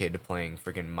degenerate kid playing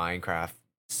freaking Minecraft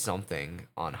something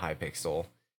on Hypixel.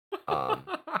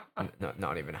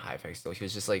 Not even Hypixel. He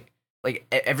was just, like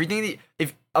everything.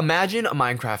 Imagine a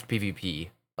Minecraft PvP,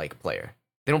 like, player.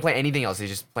 They don't play anything else. They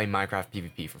just play Minecraft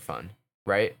PvP for fun,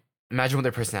 right? Imagine what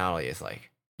their personality is like.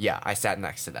 Yeah, I sat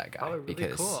next to that guy Probably really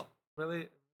because... cool. Really?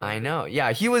 I know.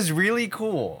 Yeah, he was really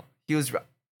cool. He's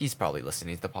probably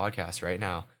listening to the podcast right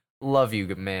now. Love you,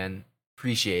 man.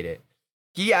 Appreciate it.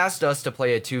 He asked us to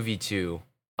play a 2v2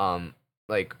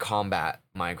 like combat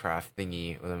Minecraft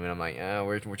thingy with him, and I'm like,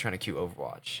 we're trying to queue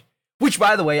Overwatch. Which,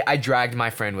 by the way, I dragged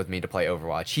my friend with me to play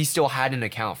Overwatch. He still had an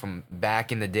account from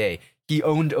back in the day. He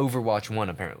owned Overwatch 1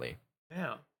 apparently.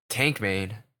 Yeah. Tank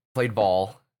main, played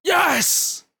ball.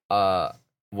 Yes!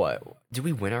 What? Did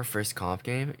we win our first comp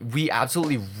game? We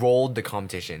absolutely rolled the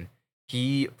competition.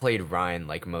 He played Ryan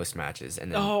like most matches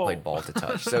and then played ball to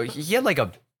touch. So he had like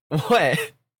a... What?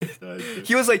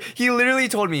 He was like... He literally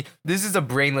told me, this is a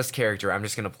brainless character. I'm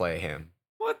just going to play him.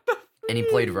 What the... And he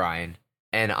played Ryan.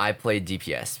 And I played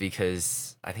DPS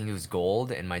because I think it was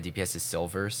gold and my DPS is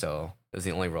silver. So it was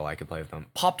the only role I could play with him.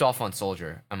 Popped off on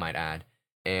Soldier, I might add.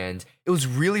 And it was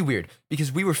really weird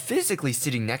because we were physically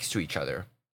sitting next to each other.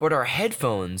 But our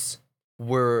headphones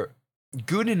were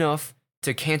good enough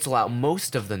to cancel out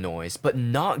most of the noise, but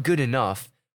not good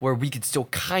enough where we could still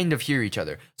kind of hear each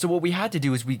other. So what we had to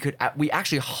do is we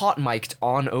actually hot mic'd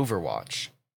on Overwatch,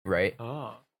 right?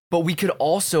 Oh. But we could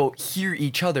also hear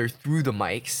each other through the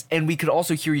mics, and we could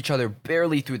also hear each other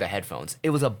barely through the headphones. It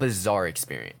was a bizarre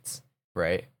experience,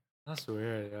 right? That's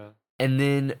weird, yeah. And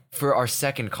then for our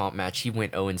second comp match, he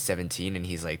went 0-17, and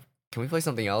he's like, Can we play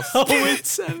something else? Oh,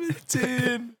 it's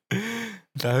 17.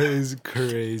 That is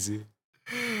crazy.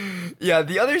 Yeah,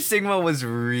 the other Sigma was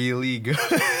really good.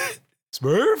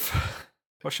 Smurf?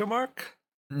 Question mark?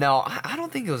 No, I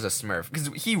don't think it was a Smurf because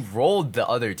he rolled the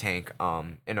other tank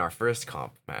in our first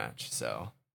comp match.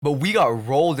 So, but we got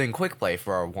rolled in quick play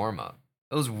for our warm up.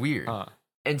 It was weird.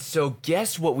 And so,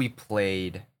 guess what we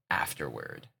played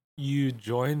afterward? You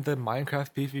joined the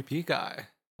Minecraft PvP guy.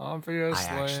 Oh, I'm pretty I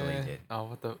actually did. Oh,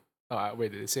 what the? Oh,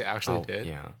 wait, did it say actually did?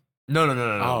 Yeah. No. We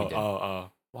Oh, didn't.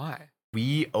 oh. Why?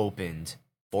 We opened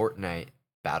Fortnite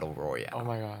Battle Royale. Oh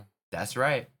my god. That's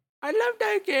right. I love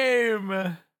that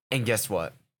game. And guess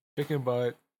what? Chicken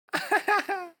butt.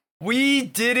 We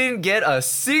didn't get a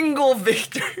single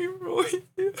victory royale.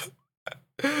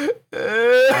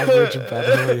 Average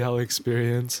Battle Royale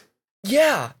experience.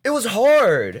 Yeah, it was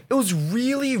hard. It was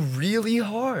really, really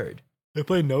hard. They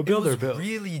played no It build or was build?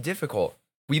 really difficult.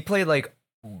 We played like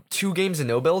 2 games of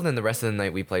no build, and the rest of the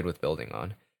night we played with building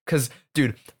on. Cause,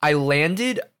 dude, I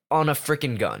landed on a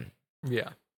freaking gun. Yeah.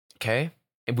 Okay,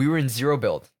 and we were in 0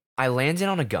 build. I landed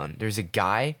on a gun. There's a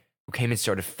guy who came and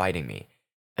started fighting me.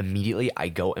 Immediately, I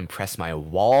go and press my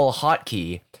wall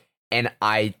hotkey, and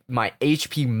my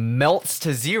HP melts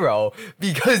to 0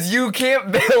 because you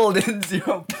can't build in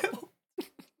 0 build.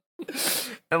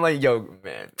 I'm like, yo,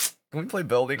 man, can we play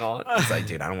building on? He's like,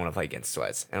 dude, I don't want to play against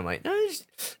sweats. And I'm like, no,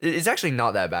 it's actually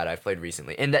not that bad. I've played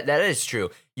recently, and that is true.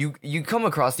 You come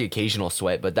across the occasional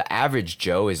sweat, but the average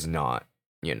Joe is not,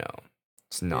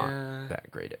 it's not that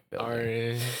great at building.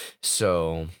 Sorry.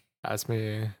 So That's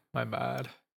me. My bad.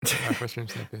 My first stream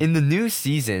snippet. in the new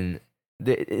season,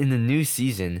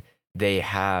 they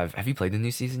have you played the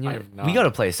new season yet? I have not. We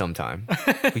gotta play sometime.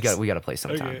 we gotta play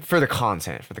sometime Okay. for the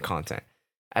content.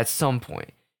 At some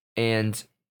point. And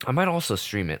I might also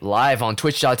stream it live on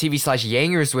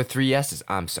twitch.tv/yangers with 3 S's.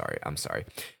 I'm sorry.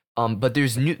 But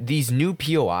there's these new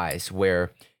POIs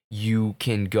where you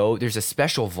can go, there's a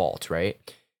special vault, right?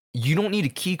 You don't need a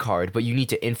key card, but you need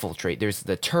to infiltrate. There's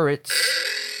the turrets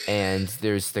and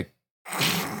there's the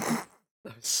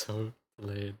I'm so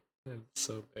late and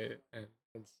so late and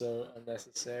so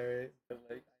unnecessary. But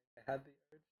like, I had the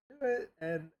urge to do it,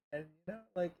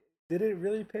 and did it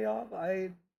really pay off?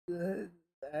 I don't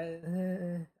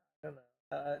know.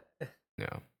 no.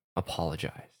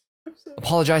 Apologize. I'm sorry.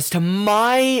 Apologize to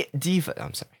my diva.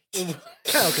 I'm sorry.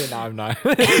 Okay, no, I'm not.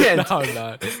 No, I'm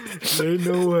not. There's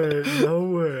no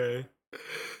way.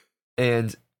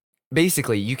 And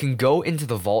basically, you can go into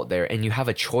the vault there and you have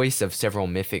a choice of several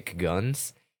mythic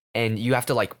guns. And you have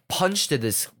to like punch the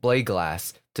display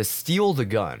glass to steal the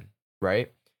gun, right?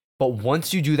 But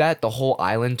once you do that, the whole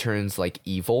island turns like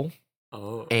evil.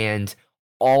 Oh. And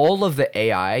all of the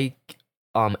AI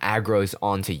aggroes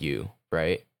onto you,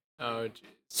 right? Oh, jeez.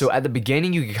 So at the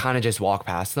beginning, you can kind of just walk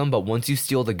past them, but once you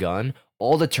steal the gun,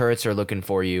 all the turrets are looking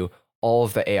for you. All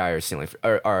of the AI are stealing,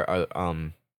 are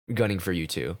gunning for you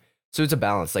too. So it's a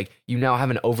balance. Like you now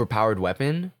have an overpowered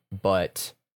weapon,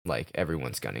 but like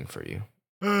everyone's gunning for you.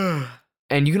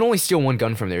 And you can only steal 1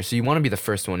 gun from there, so you want to be the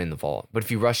first one in the vault. But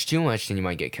if you rush too much, then you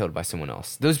might get killed by someone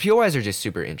else. Those POIs are just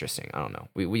super interesting. I don't know.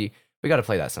 We got to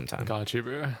play that sometime. Got you,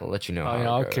 bro. I'll let you know. Oh, how yeah, it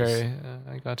I'll goes. carry.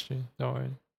 I got you. Don't worry.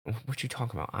 What you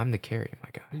talking about? I'm the carry, my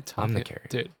guy. What are you I'm the talking-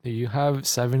 carry. Dude, do you have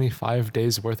 75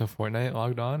 days worth of Fortnite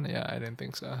logged on? Yeah, I didn't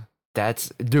think so.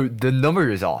 Dude, the number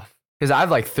is off. Because I have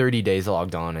like 30 days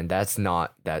logged on, and that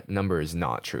number is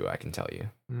not true, I can tell you.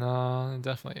 No, it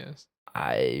definitely is.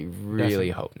 I really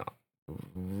hope not.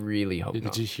 Really hope Did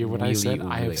not. you hear what I Really, said? I really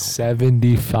have hope.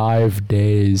 75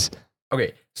 days.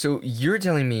 Okay, so you're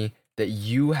telling me that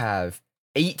you have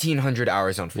 1,800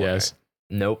 hours on Fortnite? Yes.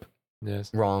 Nope.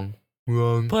 Yes. Wrong.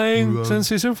 Playing since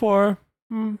season 4.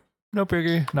 No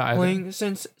biggie. No, Playing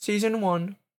since season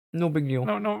 1. No big deal.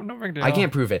 no big deal. I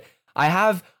can't prove it. I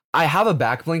have a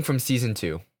back bling from season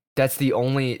 2. That's the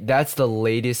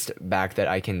latest back that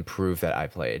I can prove that I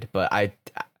played. But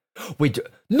wait,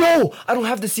 no! I don't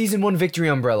have the season 1 victory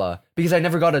umbrella because I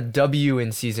never got a W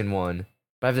in season 1.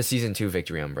 But I have the season 2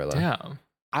 victory umbrella. Damn.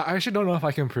 I actually don't know if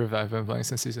I can prove that I've been playing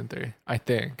since season 3. I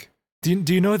think. Do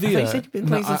you know the? I thought you said you've been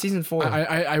playing since season 4.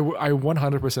 I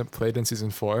 100% played in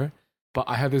season 4, but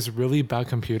I have this really bad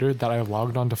computer that I've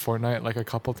logged onto Fortnite like a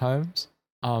couple times.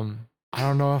 I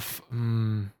don't know if.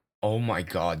 Oh my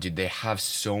god, dude! They have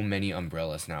so many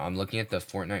umbrellas now. I'm looking at the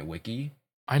Fortnite wiki.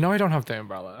 I know I don't have the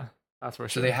umbrella. That's for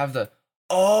So sure. they have the.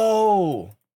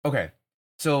 Oh, okay.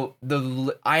 So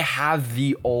I have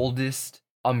the oldest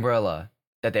umbrella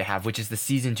that they have, which is the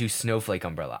season 2 snowflake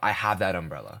umbrella. I have that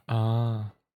umbrella.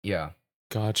 Yeah.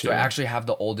 Gotcha. So I actually have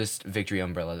the oldest victory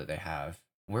umbrella that they have.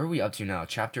 Where are we up to now?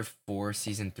 Chapter 4,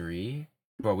 season 3.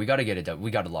 Bro, we gotta get it done.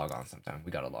 We gotta log on sometime.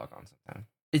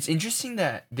 It's interesting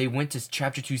that they went to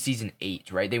chapter 2, season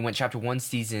 8, right? They went chapter 1,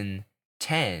 season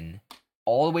 10,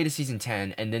 all the way to season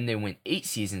 10, and then they went 8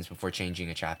 seasons before changing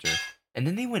a chapter. And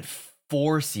then they went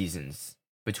 4 seasons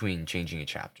between changing a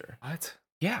chapter. What?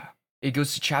 Yeah. It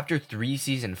goes to chapter 3,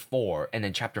 season 4, and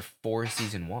then chapter 4,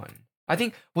 season 1. I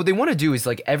think what they want to do is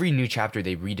like every new chapter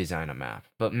they redesign a map.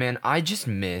 But man, I just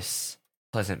miss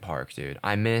Pleasant Park, dude.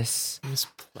 I miss It's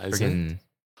Pleasant. freaking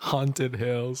Haunted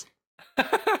Hills.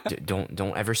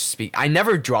 don't ever speak. I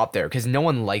never drop there because no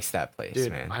one likes that place,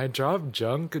 Dude, man. I drop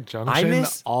Junction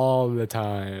miss- all the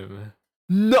time.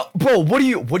 No, bro. What do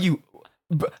you?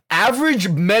 Average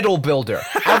metal builder.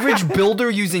 Average builder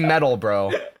using metal,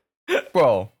 bro.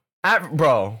 Bro.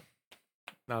 Bro.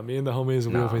 Nah, me and the homies,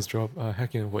 we Nah. always drop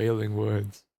heckin' Wailing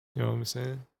Woods. You know what I'm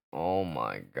saying? Oh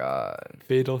my god.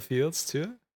 Fatal Fields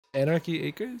too. Anarchy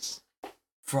Acres.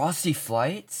 Frosty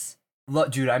Flights?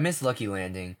 Dude, I miss Lucky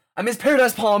Landing. I miss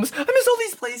Paradise Palms. I miss all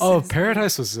these places. Oh,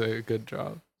 Paradise was a good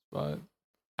drop, but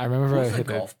I remember I What's the hit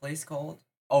it. golf place called?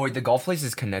 Oh wait, the golf place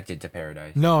is connected to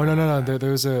Paradise. No.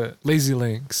 There was a Lazy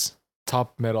Links.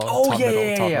 Top middle. Oh, top yeah, middle,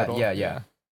 yeah, top yeah, middle. yeah.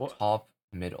 Top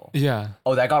middle. Yeah.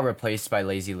 Oh, that got replaced by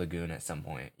Lazy Lagoon at some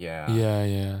point. Yeah.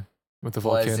 Yeah. With the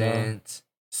volcano. Pleasant.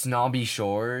 Snobby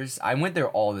Shores. I went there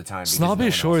all the time. because no one Snobby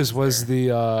else Shores was there.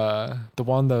 the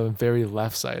one on the very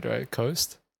left side, right?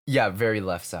 Coast. Yeah, very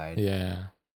left side. Yeah.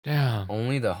 Damn.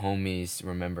 Only the homies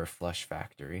remember Flush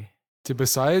Factory. Dude,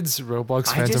 besides Roblox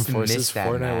I Phantom just Forces, missed that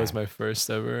Fortnite was map. my first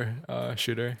ever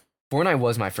shooter. Fortnite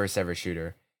was my first ever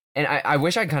shooter. And I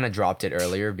wish I kind of dropped it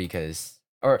earlier because...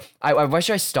 Or I wish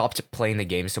I stopped playing the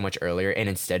game so much earlier and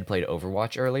instead played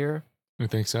Overwatch earlier. You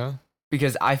think so?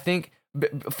 Because I think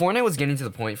Fortnite was getting to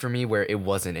the point for me where it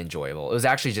wasn't enjoyable. It was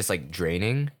actually just like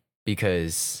draining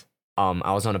because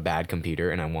I was on a bad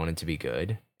computer and I wanted to be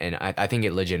good. And I think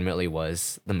it legitimately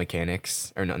was the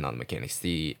mechanics, or not the mechanics,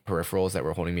 the peripherals that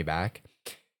were holding me back.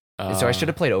 And so I should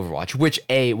have played Overwatch, which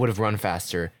A, would have run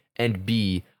faster, and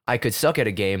B, I could suck at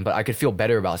a game, but I could feel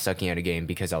better about sucking at a game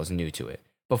because I was new to it.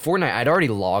 But Fortnite, I'd already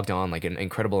logged on like an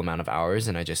incredible amount of hours,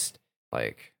 and I just,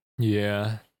 like,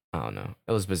 Yeah. I don't know.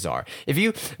 It was bizarre. If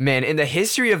you, man, in the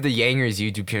history of the Yangers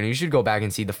YouTube channel, you should go back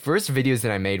and see the first videos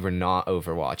that I made were not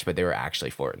Overwatch, but they were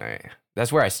actually Fortnite.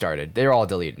 That's where I started. They're all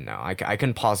deleted now. I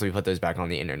couldn't possibly put those back on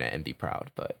the internet and be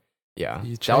proud, but yeah.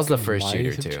 You That was the check first my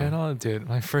shooter, YouTube too. Channel? Dude,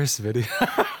 my first video.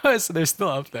 So they're still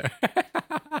up there.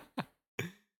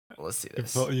 Let's see You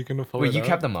this. can pull Wait, it you up?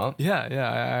 kept them up? Yeah,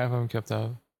 I have them kept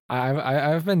up.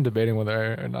 I've been debating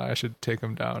whether or not I should take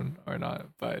them down or not,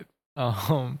 but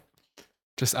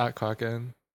just at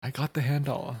Kraken. I got the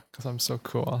handle because I'm so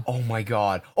cool. Oh my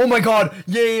god. Oh my god.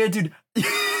 Yeah, dude.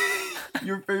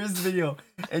 Your first video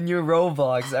and your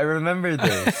Roblox. I remember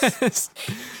this.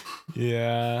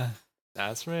 Yeah,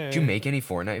 that's right. Did you make any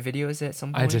Fortnite videos at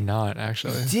some point? I did not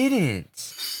actually.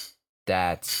 Didn't.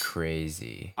 That's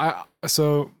crazy.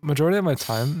 So majority of my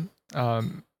time,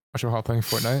 whatchamacallit, playing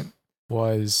Fortnite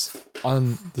was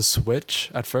on the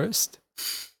Switch at first.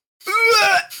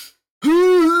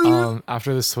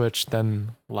 After the Switch,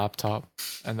 then laptop,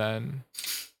 and then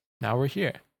now we're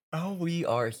here. Oh, we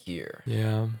are here.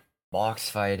 Yeah. Box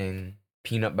fighting,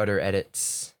 peanut butter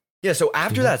edits. Yeah, so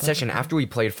after Peanut that butter? session, after we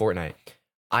played Fortnite,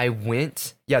 I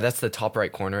went. Yeah, that's the top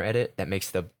right corner edit that makes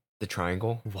the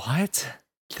triangle. What?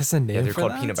 There's a name Yeah, they're for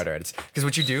called that? peanut butter edits. Because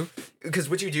what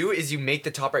you do is you make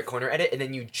the top right corner edit and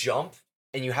then you jump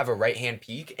and you have a right hand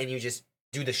peek and you just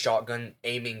do the shotgun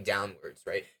aiming downwards,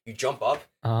 right? You jump up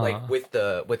like with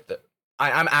the.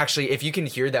 I'm actually, if you can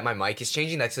hear that my mic is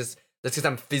changing, that's because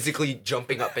I'm physically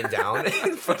jumping up and down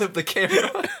in front of the camera.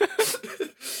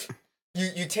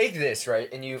 You take this,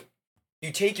 right, and you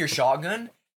take your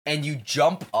shotgun and you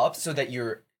jump up so that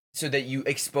you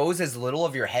expose as little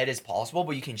of your head as possible,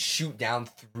 but you can shoot down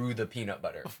through the peanut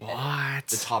butter. What?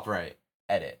 The top right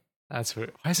edit. That's weird.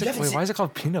 You haven't seen- Why is it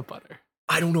called peanut butter?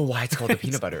 I don't know why it's called the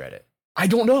peanut butter edit. I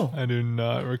don't know. I do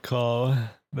not recall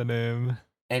the name.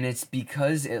 And it's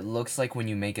because it looks like when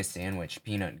you make a sandwich,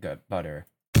 peanut butter.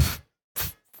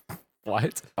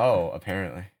 What? Oh,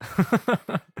 apparently.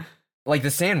 Like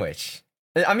the sandwich.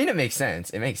 I mean, it makes sense.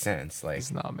 It makes sense. Like,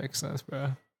 Does not make sense,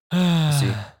 bro.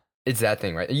 see, it's that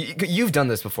thing, right? You've done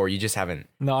this before. You just haven't.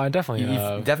 No, I definitely You've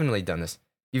have. definitely done this.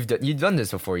 You've done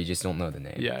this before. You just don't know the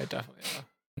name. Yeah, I definitely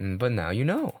have. But now you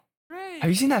know. Have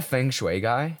you seen that Feng Shui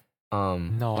guy? No,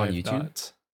 on I've YouTube.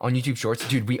 not. On YouTube Shorts,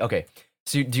 dude. Okay.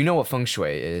 So do you know what Feng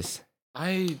Shui is?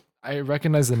 I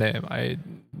recognize the name.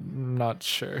 I'm not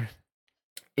sure.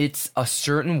 It's a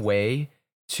certain way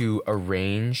to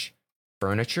arrange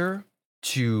furniture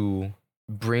to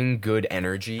bring good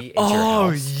energy into your Oh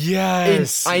house.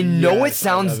 yes. I know it yes,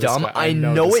 sounds this dumb. guy. I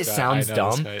know this it guy. sounds I know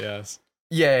this dumb. guy, yes.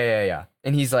 Yeah.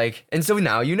 And he's like, and so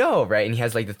now you know, right? And he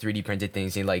has like the 3D printed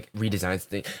things. And he like redesigns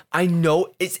things. I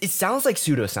know it sounds like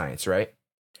pseudoscience, right?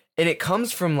 And it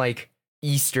comes from like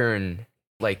Eastern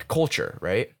like culture,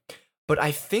 right? But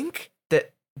I think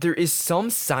that there is some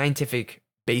scientific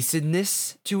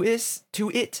basedness to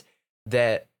it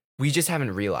that we just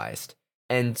haven't realized.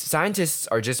 And scientists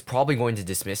are just probably going to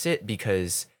dismiss it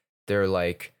because they're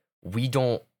like, we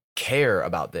don't care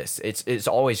about this. It's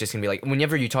always just gonna be like,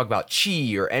 whenever you talk about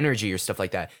chi or energy or stuff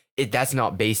like that, that's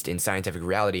not based in scientific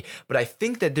reality. But I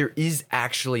think that there is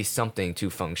actually something to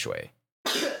feng shui.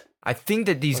 I think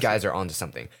that these guys are onto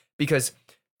something because,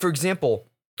 for example,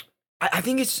 I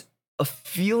think it's a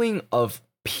feeling of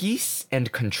peace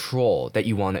and control that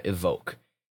you want to evoke.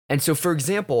 And so, for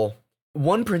example,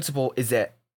 one principle is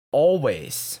that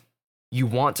always you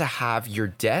want to have your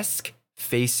desk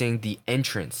facing the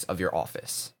entrance of your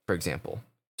office, for example,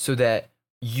 so that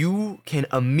you can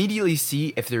immediately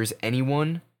see if there's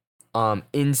anyone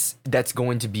that's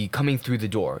going to be coming through the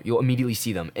door. You'll immediately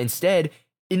see them. Instead,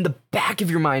 in the back of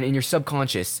your mind, in your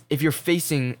subconscious, if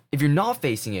you're not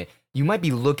facing it, you might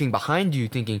be looking behind you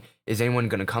thinking, is anyone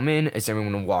going to come in? Is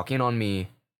anyone going to walk in on me?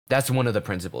 That's one of the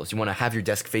principles. You want to have your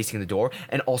desk facing the door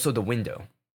and also the window.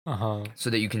 So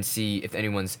that you can see if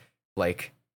anyone's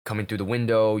like coming through the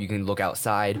window, you can look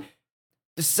outside.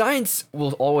 The science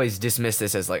will always dismiss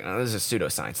this as like, oh, this is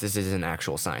pseudoscience. This isn't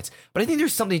actual science. But I think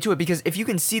there's something to it because if you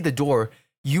can see the door,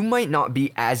 you might not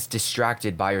be as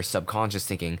distracted by your subconscious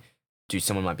thinking, dude,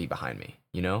 someone might be behind me,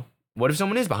 you know? What if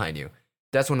someone is behind you?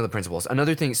 That's one of the principles.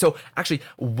 Another thing, so actually,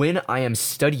 when I am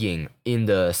studying in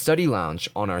the study lounge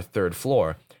on our 3rd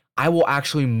floor, I will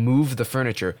actually move the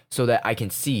furniture so that I can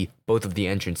see both of the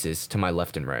entrances to my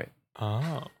left and right.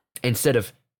 Oh. Instead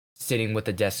of sitting with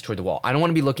the desk toward the wall. I don't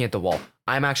want to be looking at the wall.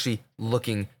 I'm actually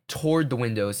looking toward the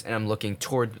windows and I'm looking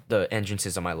toward the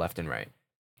entrances on my left and right.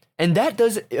 And that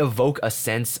does evoke a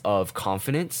sense of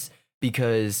confidence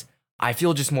because I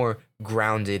feel just more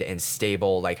grounded and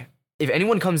stable. Like if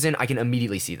anyone comes in, I can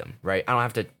immediately see them, right? I don't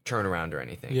have to turn around or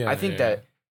anything. Yeah, I think yeah.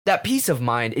 that peace of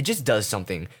mind, it just does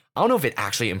something. I don't know if it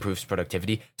actually improves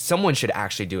productivity. Someone should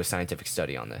actually do a scientific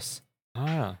study on this.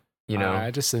 Ah. You know,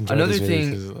 I just enjoy another this thing-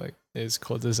 because like it's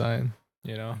cool design,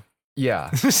 you know. yeah.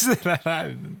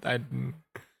 I didn't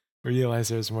realize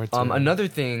there's more to it.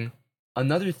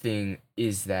 Another thing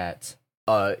is that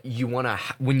you want to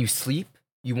when you sleep,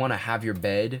 you want to have your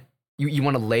bed. You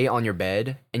want to lay on your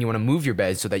bed and you want to move your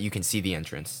bed so that you can see the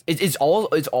entrance. It's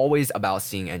always about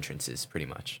seeing entrances, pretty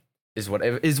much. Is what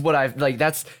I've like.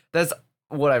 That's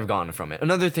what I've gotten from it.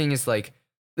 Another thing is like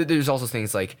there's also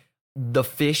things like the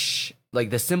fish, like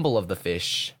the symbol of the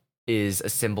fish is a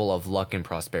symbol of luck and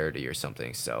prosperity or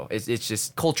something. So it's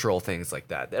just cultural things like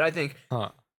that I think Huh.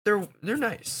 they're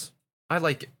nice. I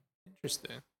like it.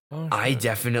 Interesting. Oh, I shit.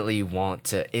 definitely want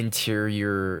to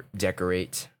interior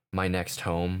decorate my next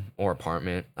home or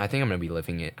apartment. I think I'm gonna be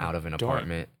living it out of an Dorm.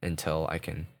 apartment until I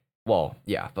can. Well,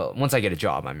 yeah, but once I get a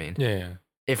job, I mean, Yeah.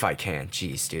 if I can.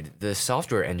 Jeez, dude, the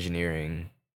software engineering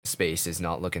space is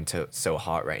not looking so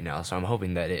hot right now. So I'm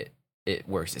hoping that it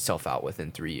works itself out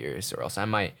within 3 years, or else I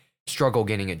might struggle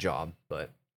getting a job. But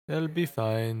It'll be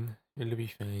fine. It'll be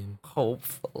fine.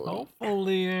 hopefully.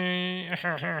 Hopefully.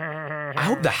 I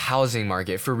hope the housing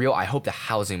market, for real, I hope the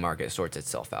housing market sorts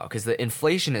itself out because the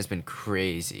inflation has been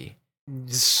crazy.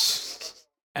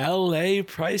 LA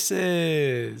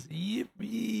prices.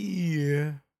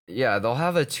 Yippee. Yeah, they'll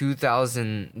have a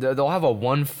 2,000, they'll have a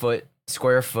 1 foot,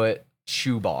 square foot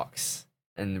shoebox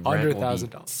and the rent will be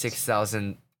 $100,000.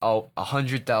 6,000,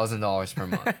 $100,000 per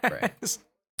month, right?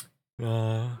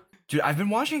 Dude, I've been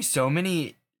watching so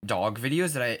many dog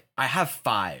videos that I have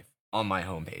 5 on my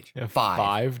homepage. Yeah,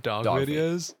 5 dog dog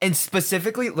videos. And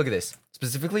specifically, look at this.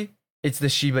 Specifically, it's the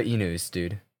Shiba Inus,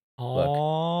 dude.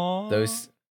 Aww. Those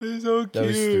They're so cute.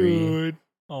 those 3.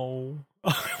 Oh.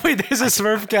 Wait, there's a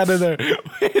Smurf cat in there.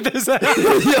 Wait, there's a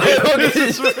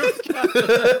Smurf cat.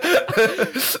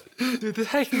 Dude, the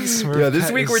hecking Smurf Yeah, this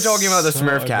cat week is we're talking about the so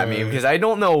Smurf cat meme annoying. because I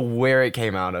don't know where it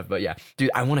came out of, but yeah. Dude,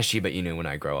 I want a Shiba Inu when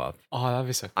I grow up. Oh, that'd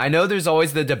be so I know there's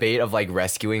always the debate of like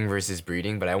rescuing versus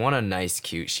breeding, but I want a nice,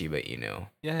 cute Shiba Inu.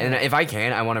 Yeah. And if I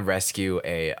can, I want to rescue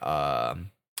a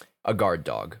guard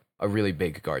dog, a really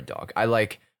big guard dog. I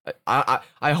like.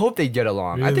 I hope they get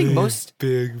along. I think Really most.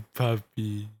 big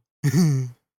puppy.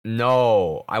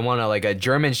 No, I want a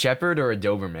German Shepherd or a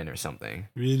Doberman or something.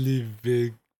 Really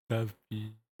big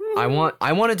puppy. I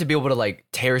want it to be able to like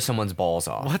tear someone's balls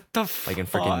off. What the Like in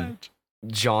fuck? freaking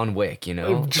John Wick, you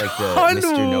know, like the John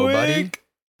Mr. Nobody. Wick?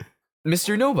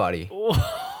 Mr. Nobody. What?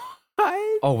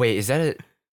 Oh wait, is that it?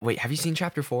 Wait, have you seen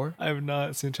chapter 4? I have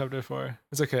not seen chapter 4.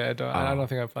 It's okay. I don't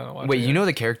think I plan on watching. Wait, you it. know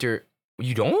the character?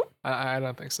 You don't? I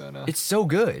don't think so. No. It's so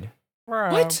good.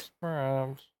 What?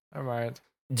 All right.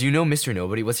 Do you know Mr.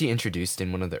 Nobody? Was he introduced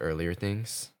in one of the earlier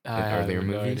things? In earlier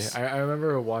movies? I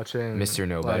remember watching Mr.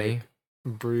 Nobody.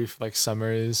 like, brief like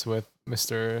summaries with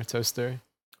Mr. Toaster.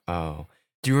 Oh.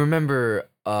 Do you remember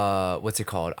what's it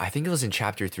called? I think it was in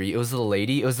chapter 3. It was the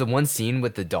lady. It was the one scene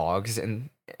with the dogs and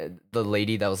the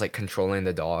lady that was like controlling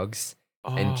the dogs.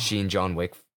 Oh. And she and John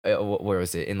Wick where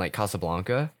was it? In like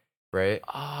Casablanca, right?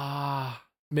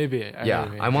 Maybe. Yeah.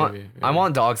 Maybe, I want maybe. I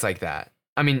want dogs like that.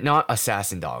 I mean, not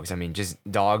assassin dogs. I mean, just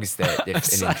dogs that if an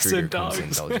Assassin intruder comes in,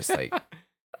 dogs. they'll just like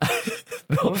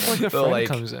What if like a they'll, friend like,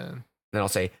 comes in? then I'll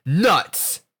say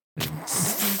nuts.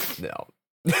 No.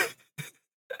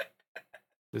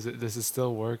 Does it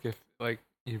still work if like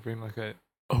you bring like a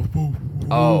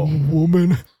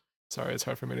woman? Sorry, it's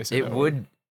hard for me to say. It that would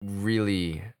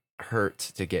really hurt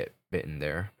to get bitten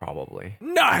there, probably.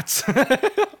 word. Nuts.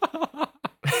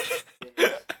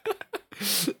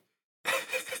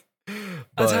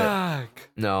 But Attack.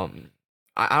 no,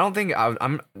 I don't think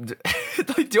I'm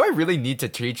like, do I really need to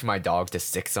teach my dog to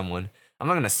sick someone? I'm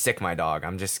not gonna sick my dog.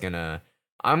 I'm gonna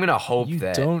hope You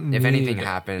that don't if anything need-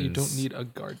 happens, You don't need a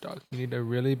guard dog. You need a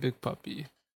really big puppy.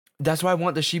 That's why I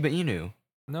want the Shiba Inu.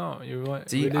 No, you want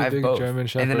See, really I have big both, German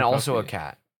Shepherd and then also a puppy.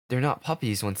 cat. They're not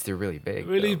puppies once they're really big.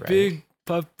 Really though, right? big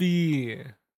puppy.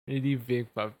 Really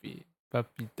big puppy.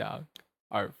 Puppy dog.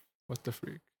 Arf. What the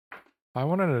freak? If I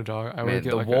wanted a dog, I Man, would get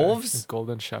the like wolves- a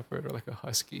golden shepherd or like a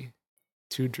husky.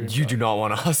 Two dream You do dogs. not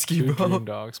want a husky, Two bro. dream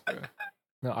dogs, bro.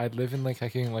 No, I'd live in like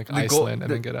hecking like The gol- Iceland and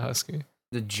the- then get a husky.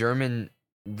 The German,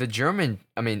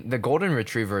 I mean, the golden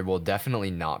retriever will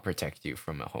definitely not protect you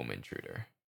from a home intruder.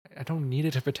 I don't need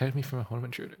it to protect me from a home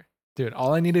intruder. Dude,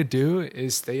 all I need to do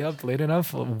is stay up late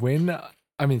enough,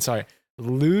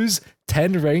 lose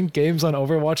 10 ranked games on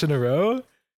Overwatch in a row.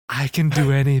 I can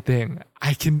do anything.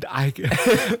 I can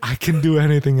do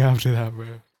anything after that, bro.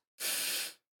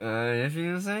 If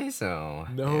you say so.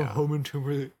 No Yeah. home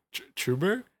intruder.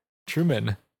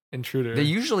 Truman intruder.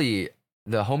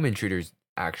 The home intruders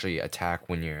actually attack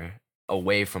when you're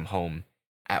away from home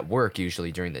at work,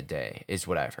 usually during the day, is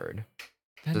what I've heard.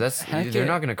 So they're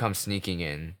not gonna come sneaking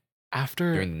in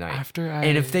after during the night. After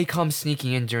And if they come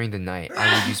sneaking in during the night,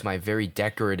 I will use my very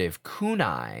decorative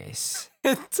kunais.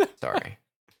 Sorry.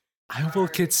 I will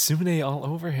kitsune all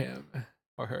over him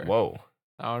or her. Whoa.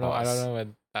 I don't know. I Pause. don't know what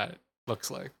that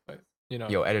looks like, but you know.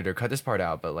 Yo, editor, cut this part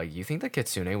out, but like, you think the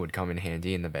kitsune would come in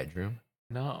handy in the bedroom?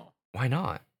 No. Why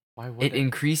not? Why would It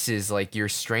increases like your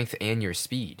strength and your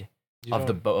speed You of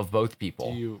don't- of both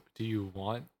people. Do you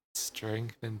want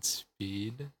strength and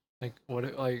speed? Like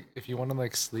if you want to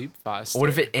like sleep faster? What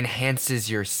if it enhances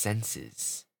your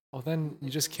senses? Well, then you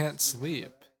just can't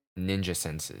sleep. Ninja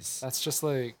senses. That's just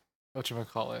like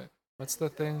whatchamacallit. What's the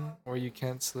thing where you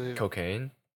can't sleep?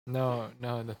 Cocaine? No,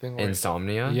 the thing where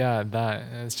Insomnia? Yeah, that.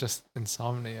 It's just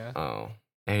insomnia. Oh.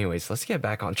 Anyways, let's get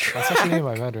back on track. That's actually in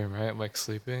my bedroom, right? Like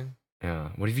sleeping. Yeah.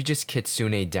 What if you just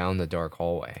kitsune down the dark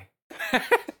hallway?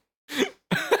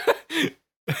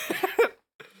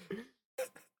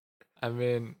 I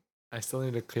mean, I still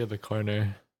need to clear the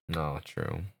corner. No,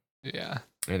 true. Yeah.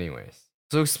 Anyways.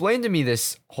 So explain to me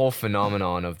this whole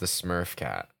phenomenon of the Smurf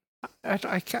cat.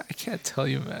 I can't tell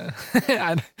you, man.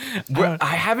 I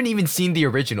I haven't even seen the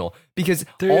original because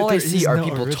there- all I there see is are no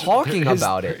people original- talking there is-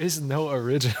 about There it. is no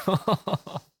original.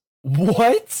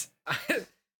 What?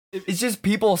 It's just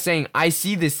people saying, I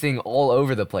see this thing all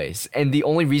over the place. And the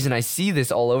only reason I see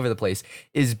this all over the place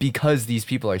is because these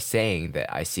people are saying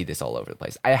that I see this all over the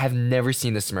place. I have never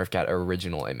seen the Smurf cat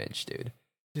original image, dude.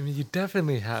 I mean, you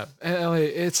definitely have. And, like,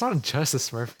 it's not just a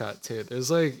Smurf cat too.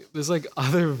 There's like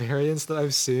other variants that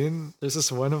I've seen. There's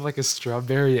this one of like a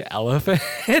strawberry elephant.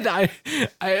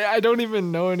 I don't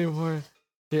even know anymore.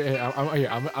 Here,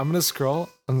 I'm gonna scroll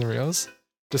on the reels.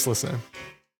 Just listen.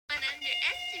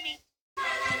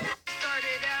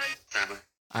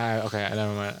 Okay,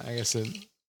 never mind. I guess it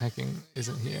hacking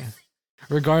isn't here.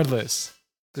 Regardless,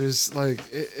 there's like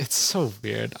it's so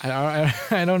weird. I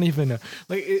don't even know.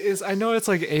 Like it's I know it's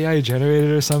like AI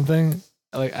generated or something.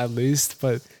 Like at least,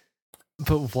 but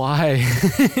why?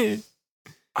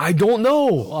 I don't know.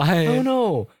 Why? I don't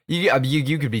know.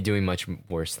 You could be doing much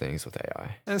worse things with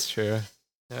AI. That's true.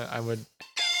 Yeah, I would.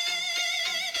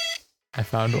 I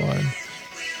found one.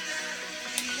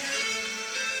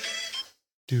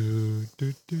 Do,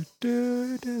 do, do,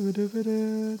 do, do, do, do,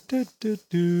 do, do, do, do,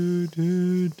 do, do,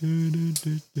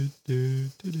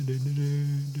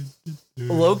 do,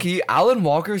 do. Low-key, Alan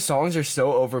Walker's songs are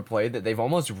so overplayed that they've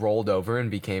almost rolled over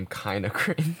and became kind of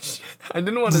cringe. I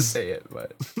didn't want to say it,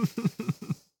 but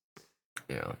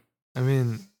yeah. I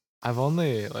mean, I've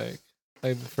only like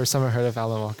the first time I heard of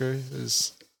Alan Walker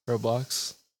was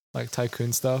Roblox, like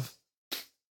tycoon stuff.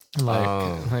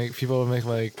 Like people would make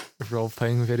like role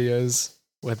playing videos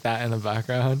with that in the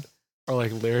background, or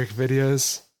like lyric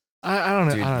videos. I don't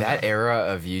know. Dude, I don't that know. era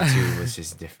of YouTube was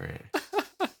just different.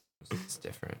 It's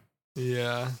different.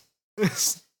 Yeah,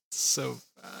 it's so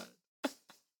bad.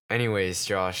 Anyways,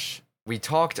 Josh, we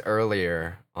talked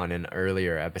earlier on an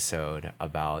earlier episode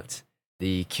about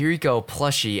the Kiriko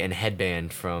plushie and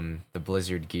headband from the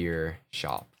Blizzard Gear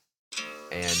shop.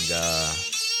 And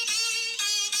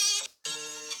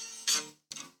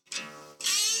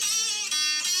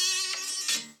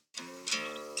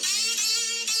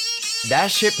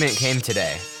that shipment came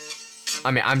today.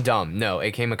 I mean, I'm dumb. No,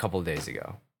 it came a couple days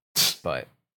ago. But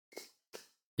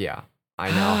yeah, I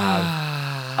now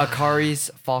have Akari's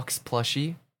Fox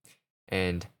plushie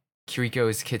and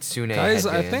Kiriko's Kitsune Guys,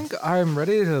 I headband. think I'm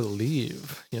ready to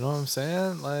leave. You know what I'm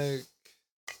saying? Like,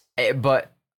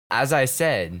 But as I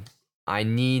said, I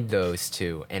need those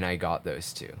two, and I got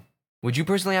those two. Would you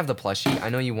personally have the plushie? I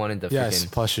know you wanted the yes,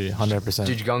 freaking plushie, 100%.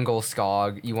 Jigungle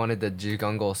Skog. You wanted the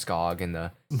Jigungle Skog and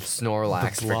the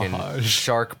Snorlax The freaking Blage.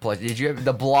 shark plushie. Did you have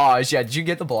the Blage? Yeah, did you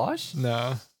get the Blage?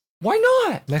 No. Why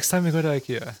not? Next time we go to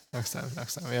IKEA. Next time.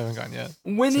 We haven't gone yet.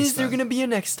 When Since is there then. gonna be a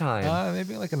next time?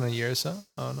 Maybe like in a year or so.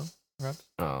 I don't know. Perhaps.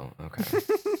 Oh, okay.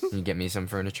 Can you get me some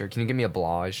furniture? Can you give me a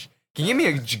Blage? Can you give me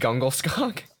a Jigungle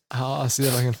Skog? I'll see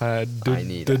if I can find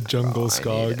the jungle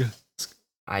skog.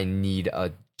 I need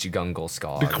a Jigungle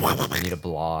Skog. I need a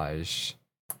Blage.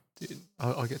 Dude,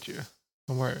 I'll get you.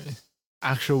 Don't worry.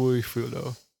 Actual food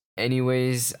though.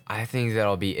 Anyways, I think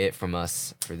that'll be it from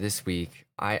us for this week.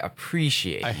 I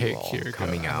appreciate I you hate all Kiriko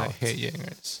coming and out. I hate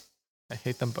Yangers. I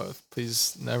hate them both.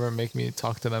 Please never make me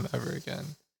talk to them ever again.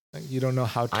 Like, you don't know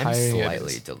how I'm tiring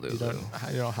slightly it is. delulu. You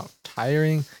don't know how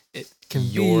tiring it can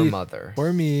Your be mother.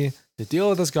 for me to deal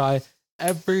with this guy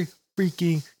every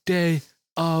freaking day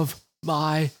of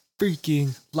my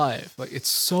freaking life. Like, it's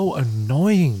so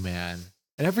annoying, man.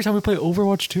 And every time we play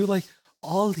Overwatch 2, like,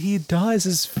 all he does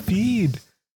is feed.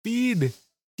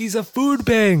 He's a food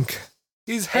bank.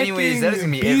 He's Anyways, that is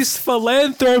hacking gonna be beast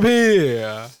philanthropy.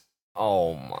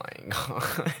 Oh my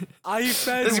god. I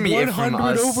fed This is gonna be it from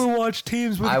 100 us. Overwatch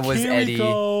teams with I was Eddie.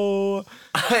 Kiriko.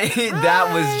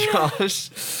 That was Josh.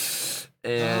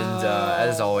 And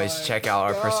as always, check out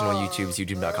our personal YouTubes,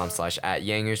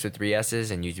 youtube.com/@Yangers with 3 S's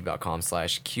and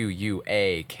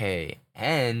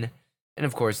youtube.com/QUAKN. And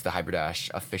of course, the Hyperdash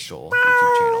official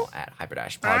YouTube channel at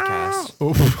Hyperdash Podcast.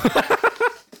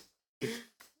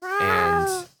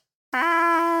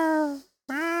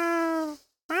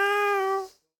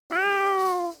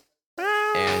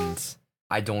 And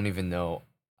I don't even know.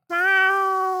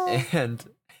 And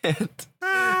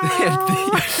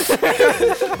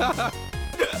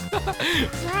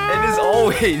as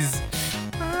always,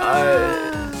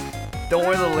 don't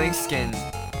wear the link skin.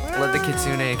 Let the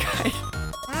Kitsune guy.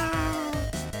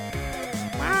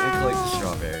 And collect the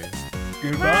strawberries.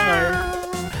 Goodbye.